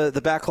 the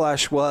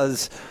backlash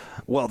was,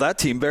 well, that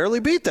team barely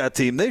beat that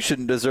team. They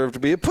shouldn't deserve to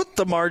be. Put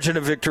the margin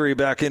of victory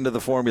back into the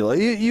formula.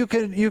 You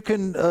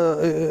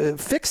can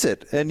fix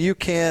it, and you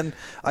can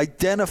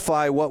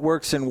identify what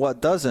works and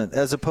what doesn't,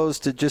 as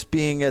opposed to just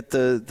being at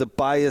the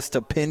biased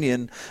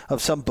opinion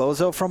of some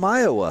bozo from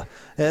Iowa.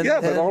 But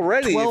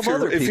already,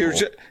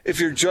 if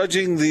you're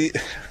judging the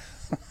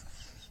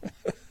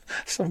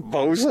some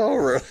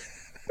bozo.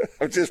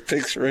 I'm just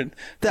picturing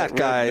that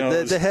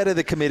guy, the head of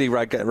the committee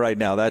right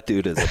now. That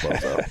dude is a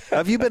bozo.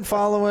 Have you been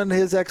following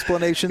his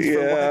explanations for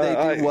why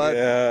they do what?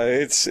 Yeah,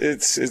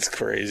 it's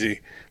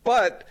crazy.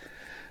 But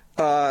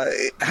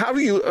how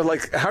do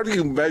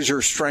you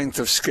measure strength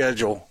of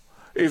schedule?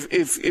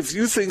 If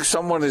you think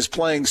someone is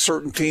playing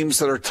certain teams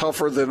that are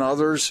tougher than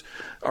others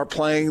are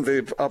playing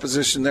the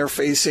opposition they're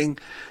facing,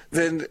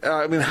 then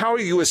how are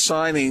you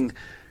assigning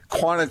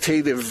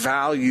quantitative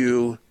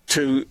value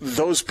to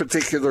those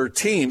particular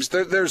teams?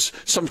 There's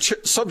some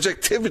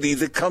subjectivity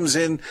that comes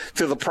in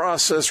to the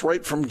process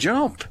right from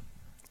jump.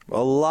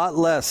 A lot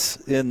less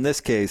in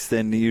this case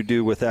than you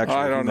do with actual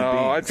human beings.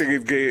 I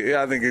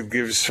think it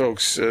gives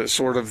folks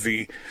sort of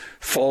the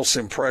false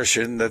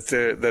impression that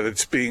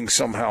it's being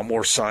somehow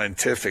more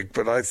scientific,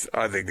 but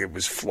I think it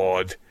was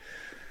flawed,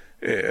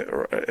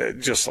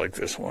 just like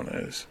this one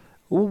is.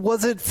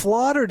 Was it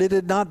flawed, or did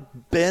it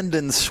not bend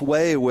and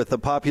sway with the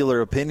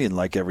popular opinion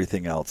like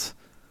everything else?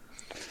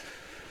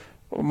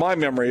 My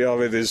memory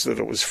of it is that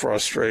it was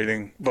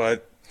frustrating,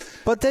 but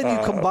then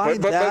you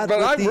combine that.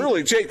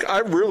 But Jake, I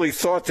really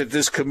thought that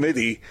this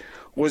committee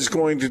was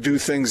going to do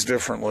things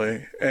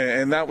differently,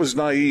 and that was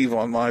naive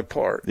on my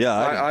part. Yeah,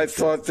 I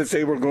thought that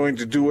they were going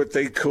to do what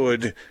they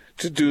could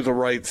to do the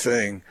right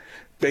thing,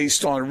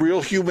 based on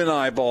real human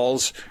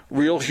eyeballs,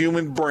 real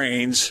human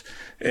brains,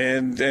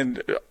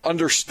 and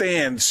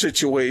understand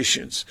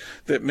situations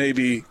that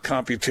maybe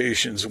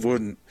computations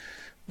wouldn't.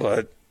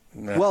 But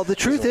well, the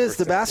truth is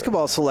the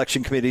basketball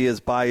selection committee is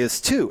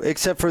biased too,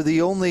 except for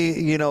the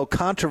only,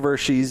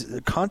 controversies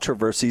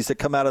that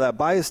come out of that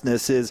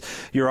biasness is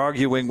you're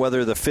arguing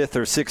whether the fifth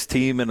or sixth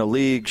team in a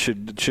league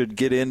should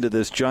get into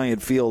this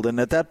giant field. And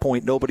at that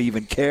point, nobody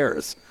even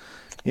cares.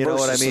 You know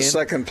what I mean? The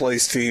second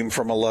place team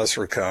from a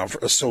lesser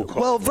conference, a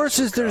so-called. Well,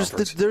 versus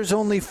there's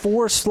only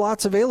 4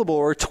 slots available,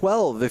 or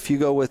 12 if you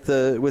go with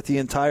the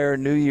entire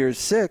New Year's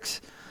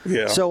 6.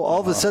 Yeah. So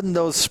all of a sudden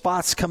those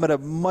spots come at a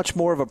much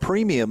more of a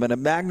premium, and it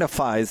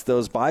magnifies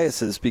those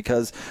biases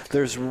because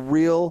there's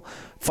real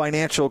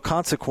financial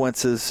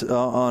consequences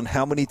on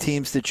how many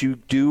teams that you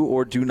do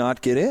or do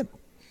not get in.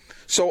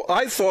 So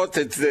I thought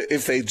that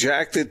if they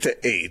jacked it to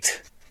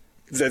 8,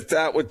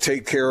 that would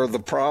take care of the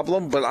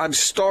problem, but I'm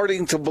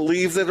starting to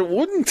believe that it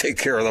wouldn't take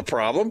care of the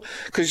problem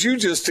because you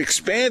just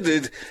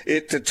expanded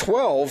it to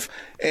 12,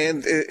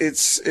 and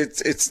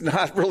it's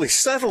not really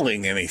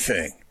settling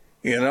anything.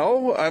 Jake,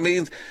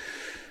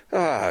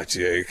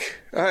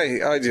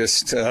 I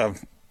just,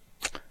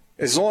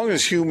 as long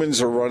as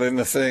humans are running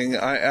the thing,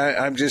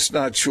 I'm just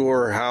not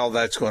sure how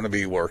that's going to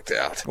be worked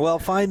out. Well,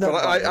 find out.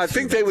 But I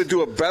think they would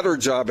do a better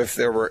job if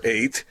there were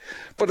 8.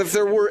 But if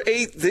there were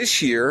 8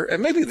 this year,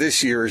 and maybe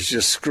this year is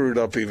just screwed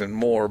up even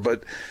more,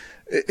 but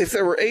if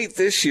there were 8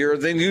 this year,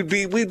 then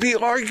we'd be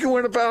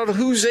arguing about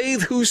who's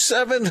 8, who's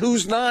 7,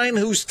 who's 9,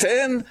 who's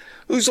 10,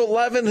 who's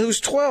 11, who's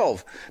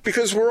 12,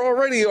 because we're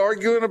already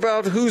arguing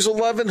about who's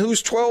 11,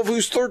 who's 12,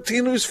 who's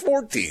 13, who's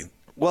 14.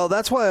 Well,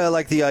 that's why I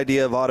like the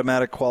idea of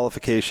automatic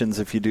qualifications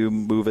if you do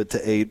move it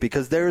to 8,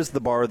 because there's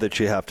the bar that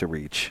you have to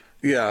reach.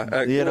 Yeah,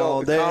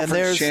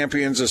 conference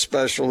champions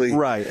especially.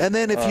 Right, and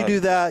then if you do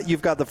that,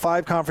 you've got the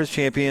 5 conference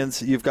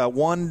champions, you've got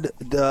one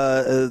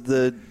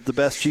the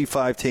best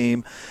G5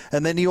 team,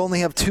 and then you only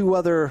have 2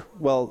 other.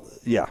 Well,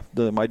 yeah,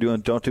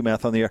 don't do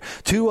math on the air.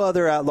 2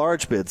 other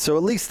at-large bids. So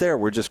at least there,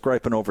 we're just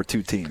griping over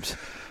 2 teams.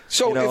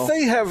 So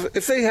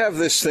if they have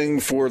this thing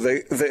for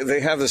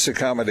they have this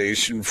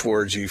accommodation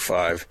for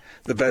G5,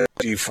 the best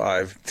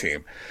G5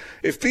 team.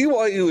 If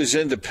BYU is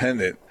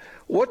independent,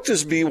 what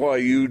does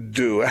BYU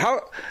do?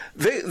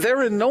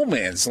 They're in no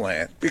man's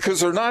land because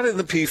they're not in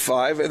the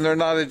P5 and they're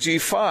not a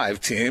G5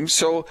 team.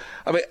 So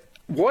I mean,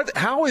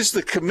 how is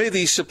the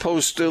committee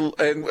supposed to?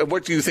 And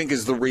what do you think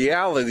is the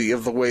reality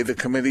of the way the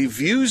committee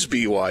views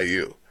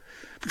BYU?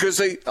 Because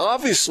they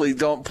obviously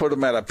don't put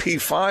them at a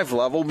P5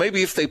 level.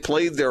 Maybe if they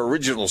played their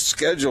original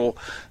schedule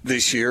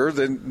this year,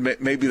 then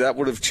maybe that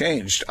would have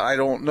changed. I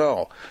don't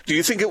know. Do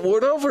you think it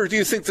would have, or do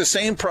you think the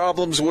same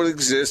problems would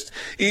exist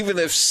even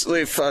if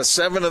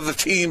 7 of the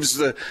teams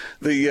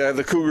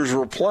the Cougars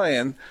were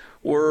playing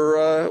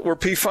were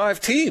P5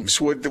 teams?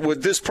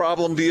 Would this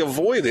problem be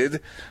avoided,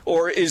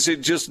 or is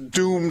it just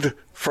doomed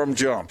from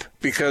jump?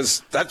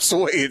 Because that's the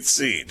way it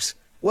seems.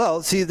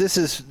 Well, see, this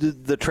is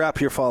the trap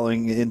you're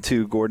falling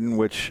into, Gordon,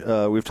 which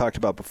we've talked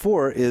about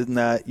before, in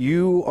that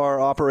you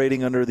are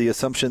operating under the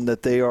assumption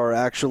that they are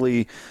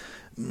actually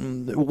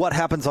what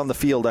happens on the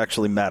field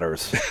actually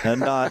matters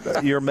and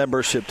not your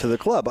membership to the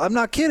club. I'm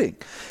not kidding.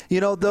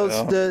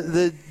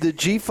 The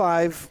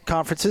G5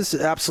 conferences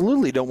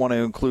absolutely don't want to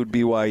include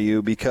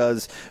BYU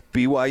because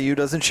BYU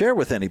doesn't share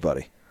with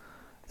anybody.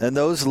 And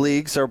those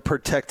leagues are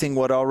protecting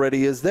what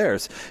already is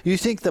theirs. You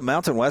think the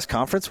Mountain West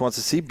Conference wants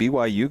to see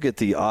BYU get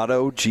the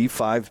auto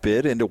G5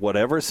 bid into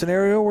whatever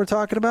scenario we're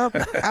talking about?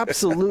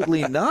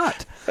 Absolutely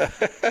not.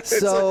 It's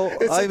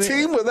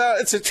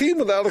a team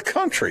without a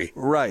country.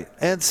 Right.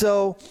 And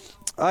so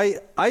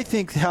I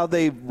think how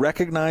they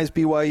recognize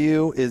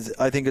BYU is,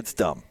 I think it's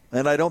dumb.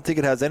 And I don't think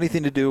it has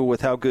anything to do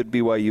with how good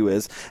BYU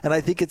is. And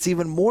I think it's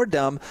even more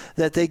dumb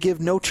that they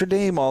give Notre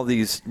Dame all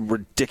these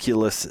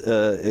ridiculous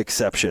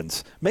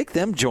exceptions. Make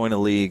them join a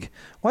league.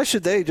 Why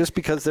should they? Just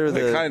because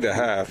they kind of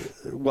have.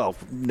 Well,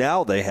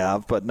 now they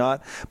have, but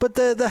not. But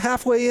the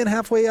halfway in,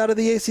 halfway out of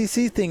the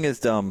ACC thing is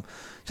dumb.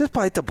 Just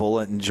bite the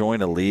bullet and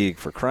join a league,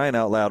 for crying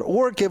out loud.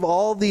 Or give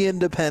all the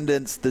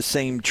independents the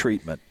same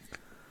treatment.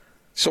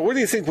 So what do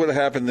you think would have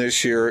happened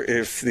this year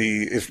if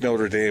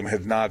Notre Dame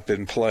had not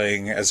been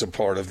playing as a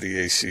part of the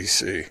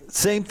ACC?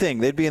 Same thing.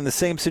 They'd be in the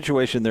same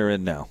situation they're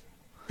in now.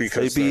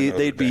 Because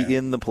they'd be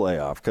in the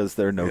playoff because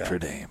they're Notre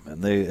Dame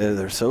and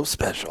they're so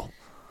special.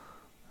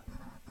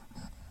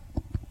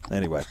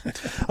 Anyway.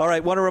 All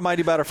right, want to remind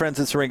you about our friends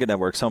at Syringa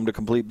Networks, home to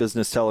complete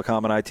business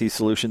telecom and IT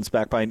solutions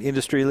backed by an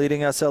industry-leading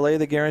SLA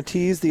that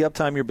guarantees the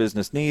uptime your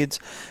business needs.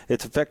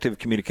 It's effective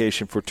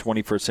communication for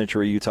 21st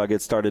century Utah.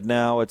 Get started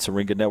now at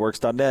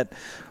syringanetworks.net.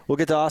 We'll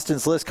get to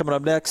Austin's list coming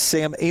up next.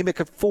 Sam Amick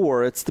at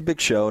 4. It's The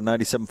Big Show,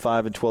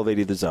 97.5 and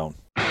 1280 The Zone.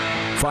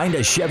 Find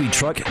a Chevy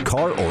truck,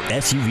 car, or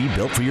SUV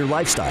built for your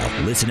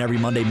lifestyle. Listen every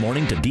Monday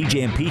morning to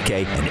DJ and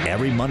PK and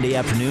every Monday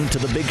afternoon to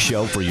The Big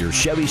Show for your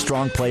Chevy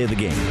Strong play of the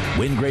game.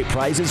 Win great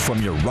prizes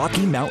from your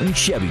Rocky Mountain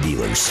Chevy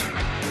dealers.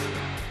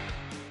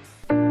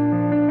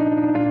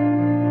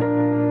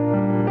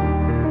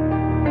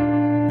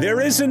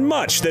 There isn't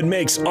much that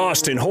makes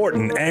Austin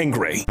Horton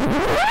angry.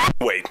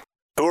 Wait,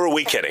 who are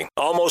we kidding?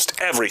 Almost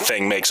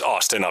everything makes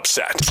Austin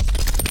upset.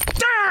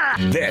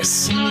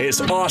 This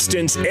is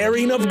Austin's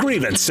airing of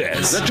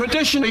grievances. The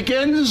tradition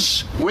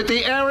begins with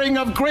the airing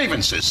of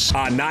grievances.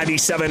 On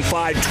 97.5,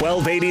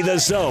 1280 The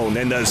Zone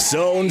and The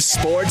Zone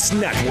Sports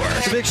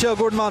Network. The Big Show,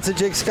 Gordon Monson,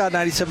 Jake Scott,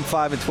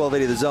 97.5 and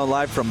 1280 The Zone,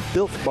 live from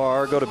Built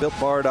Bar. Go to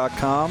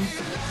BuiltBar.com.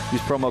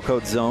 Use promo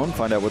code ZONE.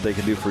 Find out what they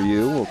can do for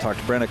you. We'll talk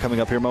to Brenda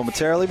coming up here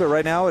momentarily. But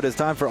right now, it is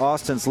time for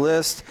Austin's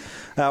List.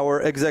 Our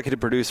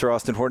executive producer,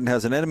 Austin Horton,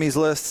 has an enemies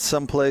list,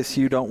 someplace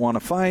you don't want to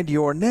find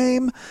your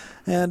name.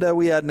 And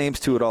we add names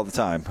to it all the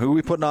time. Who are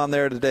we putting on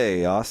there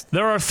today, Austin?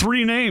 There are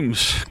 3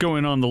 names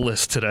going on the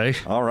list today.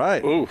 All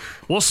right.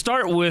 Oof. We'll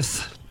start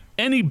with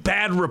any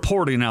bad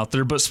reporting out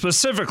there, but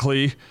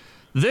specifically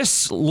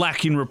this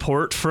lacking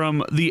report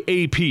from the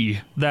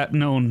AP, that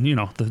known,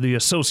 the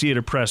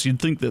Associated Press. You'd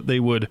think that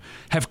they would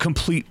have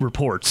complete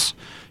reports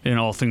in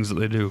all things that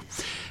they do.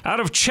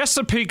 Out of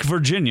Chesapeake,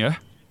 Virginia,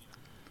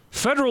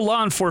 federal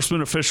law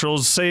enforcement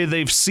officials say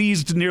they've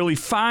seized nearly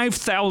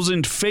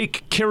 5,000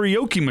 fake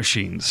karaoke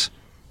machines.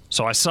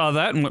 So I saw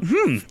that and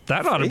went,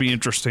 that ought to be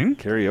interesting.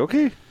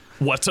 Karaoke?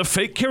 what's a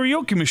fake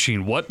karaoke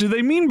machine? What do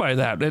they mean by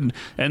that?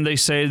 And they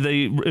say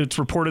it's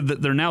reported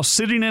that they're now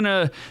sitting in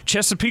a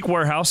Chesapeake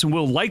warehouse and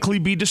will likely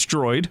be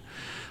destroyed.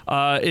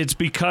 It's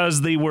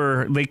because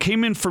they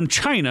came in from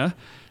China.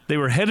 They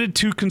were headed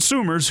to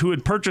consumers who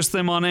had purchased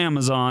them on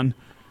Amazon.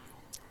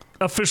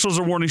 Officials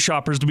are warning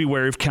shoppers to be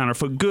wary of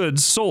counterfeit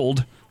goods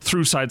sold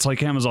through sites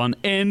like Amazon.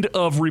 End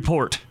of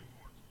report.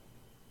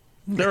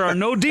 There are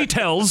no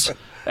details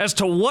as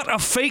to what a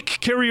fake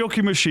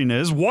karaoke machine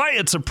is, why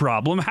it's a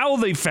problem, how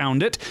they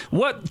found it,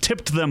 what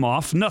tipped them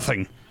off.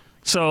 Nothing.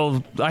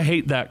 So I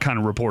hate that kind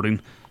of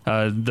reporting.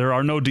 There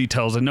are no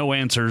details and no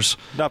answers.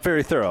 Not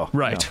very thorough.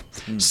 Right.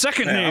 No.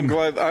 Second name. I'm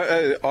glad,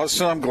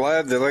 Austin, I'm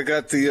glad that I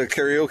got the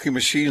karaoke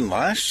machine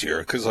last year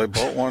because I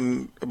bought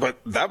one, but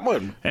that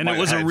one. And it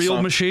was a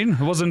real machine?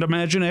 It wasn't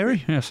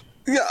imaginary? Yes.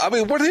 Yeah, I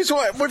mean, what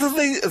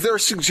are they're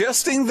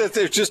suggesting that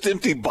they're just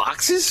empty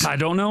boxes? I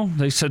don't know.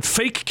 They said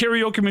fake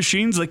karaoke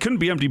machines. They couldn't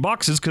be empty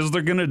boxes because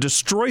they're going to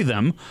destroy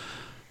them.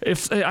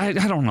 I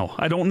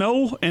don't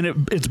know,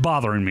 and it's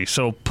bothering me.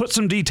 So put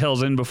some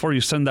details in before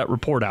you send that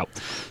report out.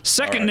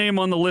 Second name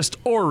on the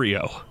list,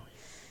 Oreo.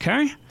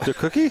 Okay? The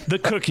cookie? The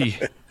cookie.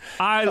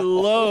 I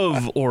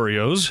love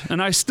Oreos,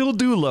 and I still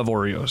do love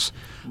Oreos.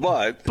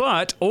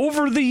 But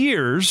over the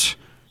years,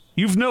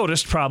 you've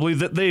noticed probably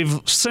that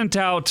they've sent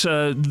out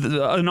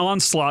an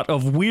onslaught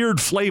of weird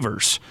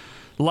flavors,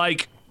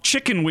 like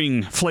chicken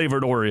wing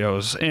flavored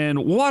Oreos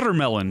and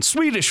watermelon,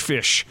 Swedish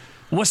fish,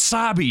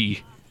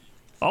 wasabi.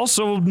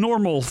 Also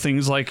normal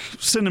things like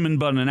cinnamon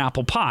bun and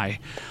apple pie.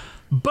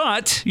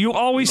 But you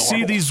always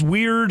see these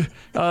weird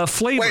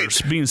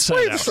flavors being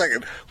sent out. Wait a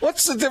second.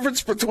 What's the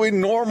difference between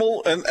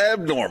normal and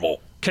abnormal?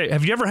 Okay,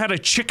 have you ever had a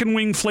chicken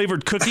wing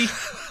flavored cookie?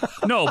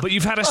 No, but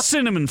you've had a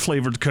cinnamon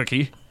flavored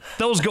cookie.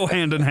 Those go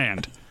hand in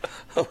hand.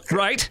 Okay.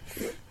 Right?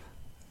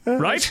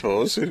 Right? I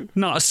suppose.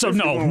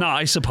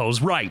 I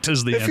suppose. Right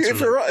is the answer. If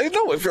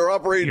you're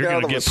operating you're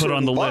out of a going to get put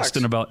on the box. list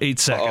in about 8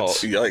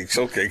 seconds. Oh, yikes.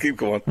 Okay, keep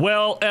going.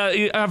 Well,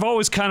 I've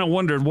always kind of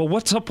wondered, well,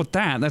 what's up with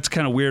that? That's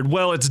kind of weird.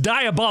 Well, it's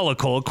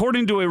diabolical.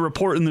 According to a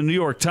report in the New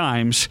York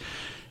Times,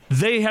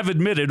 they have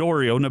admitted,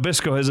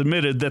 Nabisco has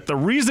admitted, that the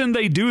reason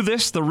they do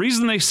this, the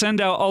reason they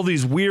send out all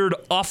these weird,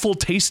 awful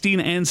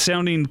tasting and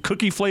sounding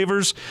cookie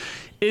flavors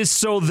is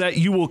so that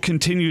you will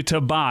continue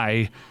to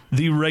buy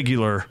the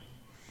regular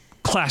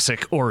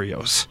classic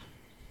Oreos.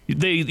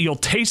 You'll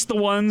taste the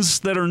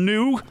ones that are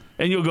new,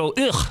 and you'll go,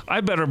 ugh,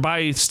 I better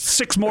buy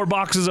 6 more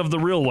boxes of the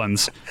real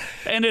ones.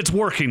 And it's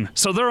working.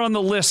 So they're on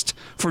the list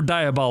for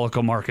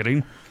diabolical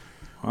marketing.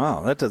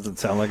 Wow, that doesn't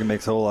sound like it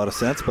makes a whole lot of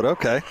sense, but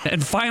okay.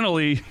 And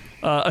finally,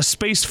 a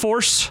Space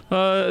Force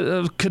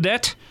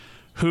cadet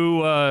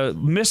who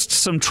missed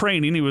some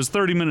training. He was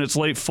 30 minutes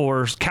late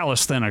for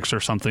calisthenics or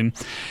something.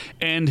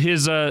 And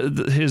his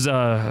superior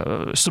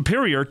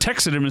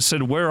texted him and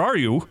said, "Where are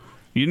you?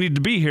 You need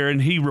to be here."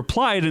 And he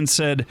replied and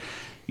said,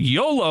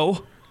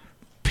 "YOLO,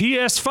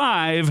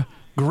 PS5,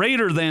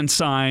 greater than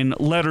sign,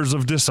 letters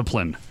of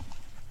discipline."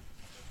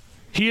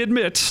 He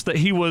admits that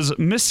he was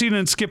missing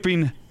and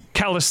skipping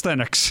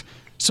calisthenics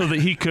so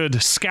that he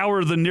could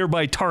scour the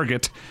nearby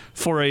Target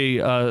for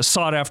a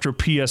sought-after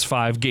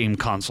PS5 game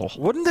console.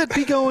 Wouldn't that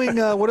be going,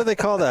 what do they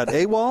call that,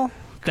 AWOL?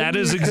 That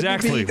is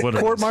exactly what it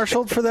is.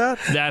 Court-martialed for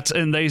that?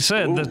 And they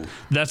said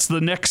that's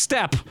the next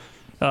step.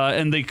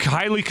 And they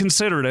highly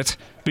considered it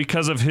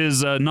because of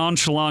his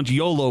nonchalant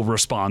YOLO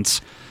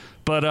response.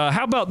 But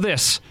how about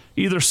this?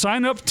 Either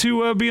sign up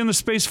to be in the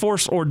Space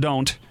Force or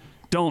don't.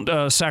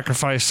 Don't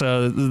sacrifice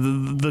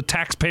the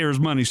taxpayers'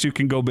 money so you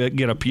can go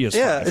get a PS5.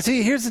 Yeah,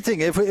 see, here's the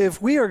thing.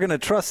 If we are going to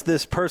trust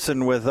this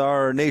person with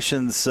our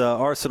nation's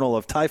arsenal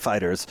of TIE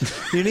fighters,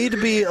 you need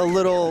to be a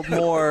little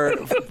more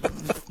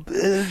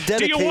dedicated.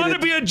 Do you want to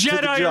be a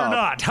Jedi or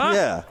not, huh?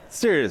 Yeah,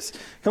 serious.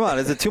 Come on,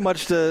 is it too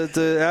much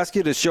to ask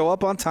you to show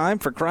up on time,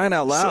 for crying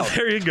out loud? So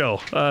there you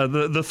go.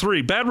 The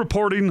 3, bad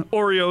reporting,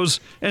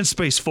 Oreos, and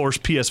Space Force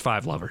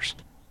PS5 lovers.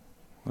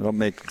 I don't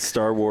make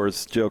Star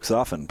Wars jokes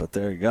often, but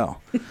there you go.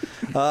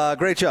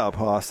 Great job,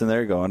 Austin.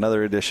 There you go.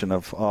 Another edition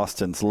of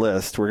Austin's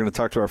List. We're going to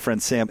talk to our friend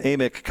Sam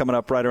Amick coming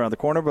up right around the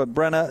corner, but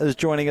Brenna is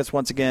joining us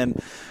once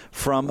again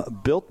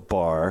from Built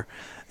Bar.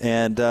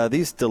 And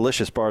these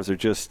delicious bars are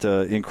just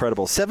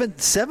incredible.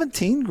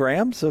 17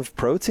 grams of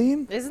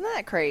protein? Isn't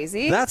that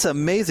crazy? That's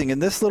amazing.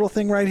 And this little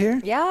thing right here?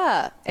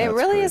 Yeah. It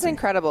really is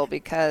incredible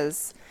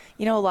because,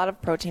 a lot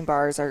of protein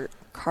bars are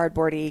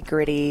cardboardy,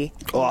 gritty.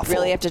 Awful. You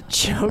really have to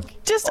choke.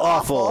 Just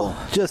awful.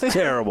 Just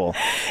terrible.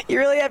 You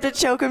really have to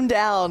choke them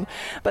down.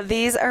 But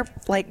these are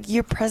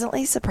you're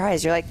pleasantly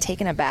surprised. You're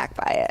taken aback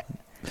by it.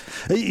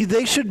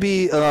 They should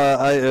be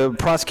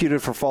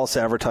prosecuted for false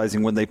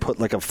advertising when they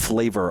put a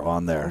flavor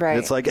on there. Right.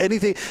 It's like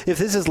anything. If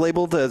this is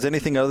labeled as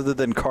anything other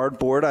than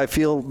cardboard, I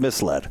feel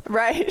misled.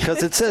 Right.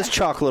 Because it says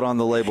chocolate on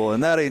the label,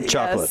 and that ain't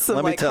chocolate. Some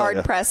Let me tell you.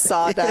 hard-pressed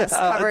sawdust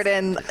covered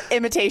in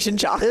imitation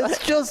chocolate.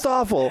 It's just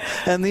awful.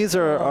 And these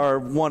are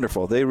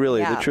wonderful. They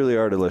truly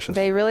are delicious.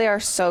 They really are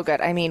so good.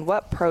 I mean,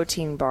 what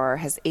protein bar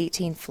has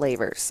 18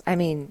 flavors? I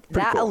mean,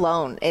 that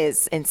alone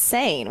is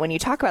insane. When you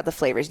talk about the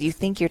flavors, you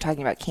think you're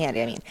talking about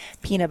candy. I mean,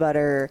 peanut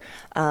butter,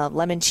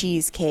 lemon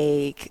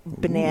cheesecake,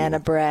 banana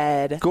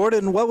bread.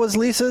 Gordon, what was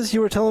Lisa's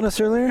you were telling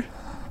us earlier?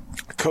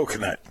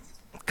 Coconut.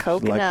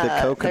 Coconut. Like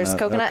the coconut. There's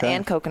coconut okay.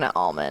 and coconut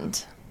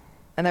almond.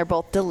 And they're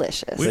both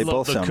delicious. We They love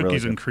both the sound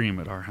cookies really and good. cream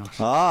at our house.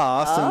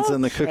 Austin's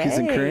in the cookies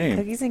and cream.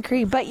 Cookies and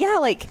cream. But yeah,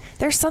 like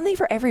there's something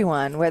for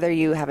everyone, whether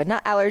you have a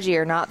nut allergy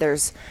or not.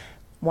 There's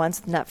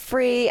one's nut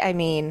free. I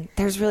mean,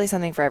 there's really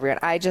something for everyone.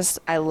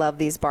 I love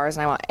these bars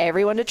and I want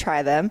everyone to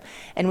try them.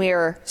 And we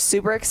are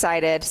super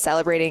excited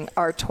celebrating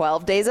our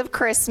 12 days of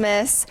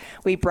Christmas.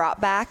 We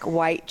brought back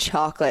white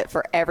chocolate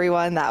for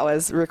everyone that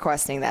was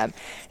requesting them.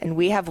 And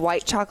we have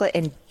white chocolate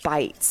in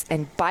bites.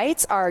 And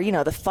bites are,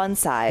 the fun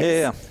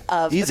size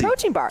of Easy. the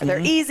protein bar. They're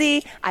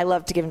easy. I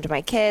love to give them to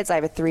my kids. I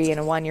have a 3 and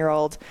a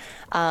 1-year-old.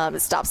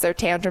 It stops their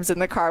tantrums in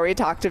the car we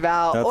talked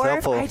about. That's or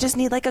helpful. if I just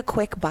need like a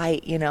quick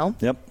bite,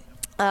 Yep.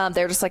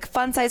 They're just like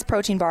fun size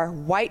protein bar,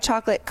 white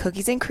chocolate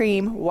cookies and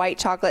cream, white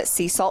chocolate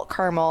sea salt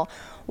caramel,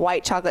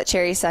 white chocolate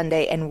cherry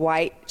sundae, and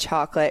white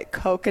chocolate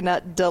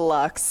coconut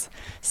deluxe.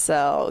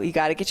 So you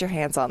got to get your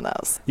hands on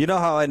those. You know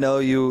how I know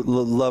you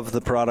love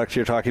the product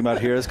you're talking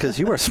about here is because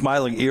you are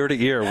smiling ear to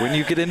ear when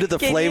you get into the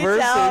flavors.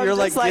 Can You're I'm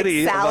like just,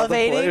 giddy about the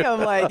salivating. flavor.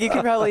 I'm like, you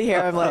can probably hear.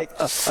 I'm like,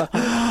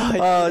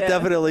 Oh, it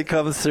definitely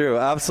comes through.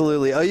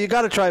 Absolutely. Oh, you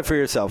got to try it for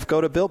yourself.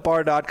 Go to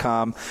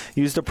BuiltBar.com.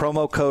 Use the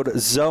promo code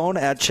ZONE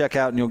at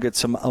checkout, and you'll get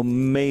some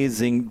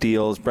amazing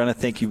deals. Brenna,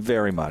 thank you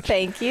very much.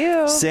 Thank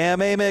you. Sam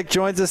Amick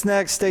joins us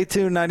next. Stay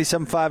tuned. 97.5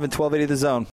 and 1280 The Zone.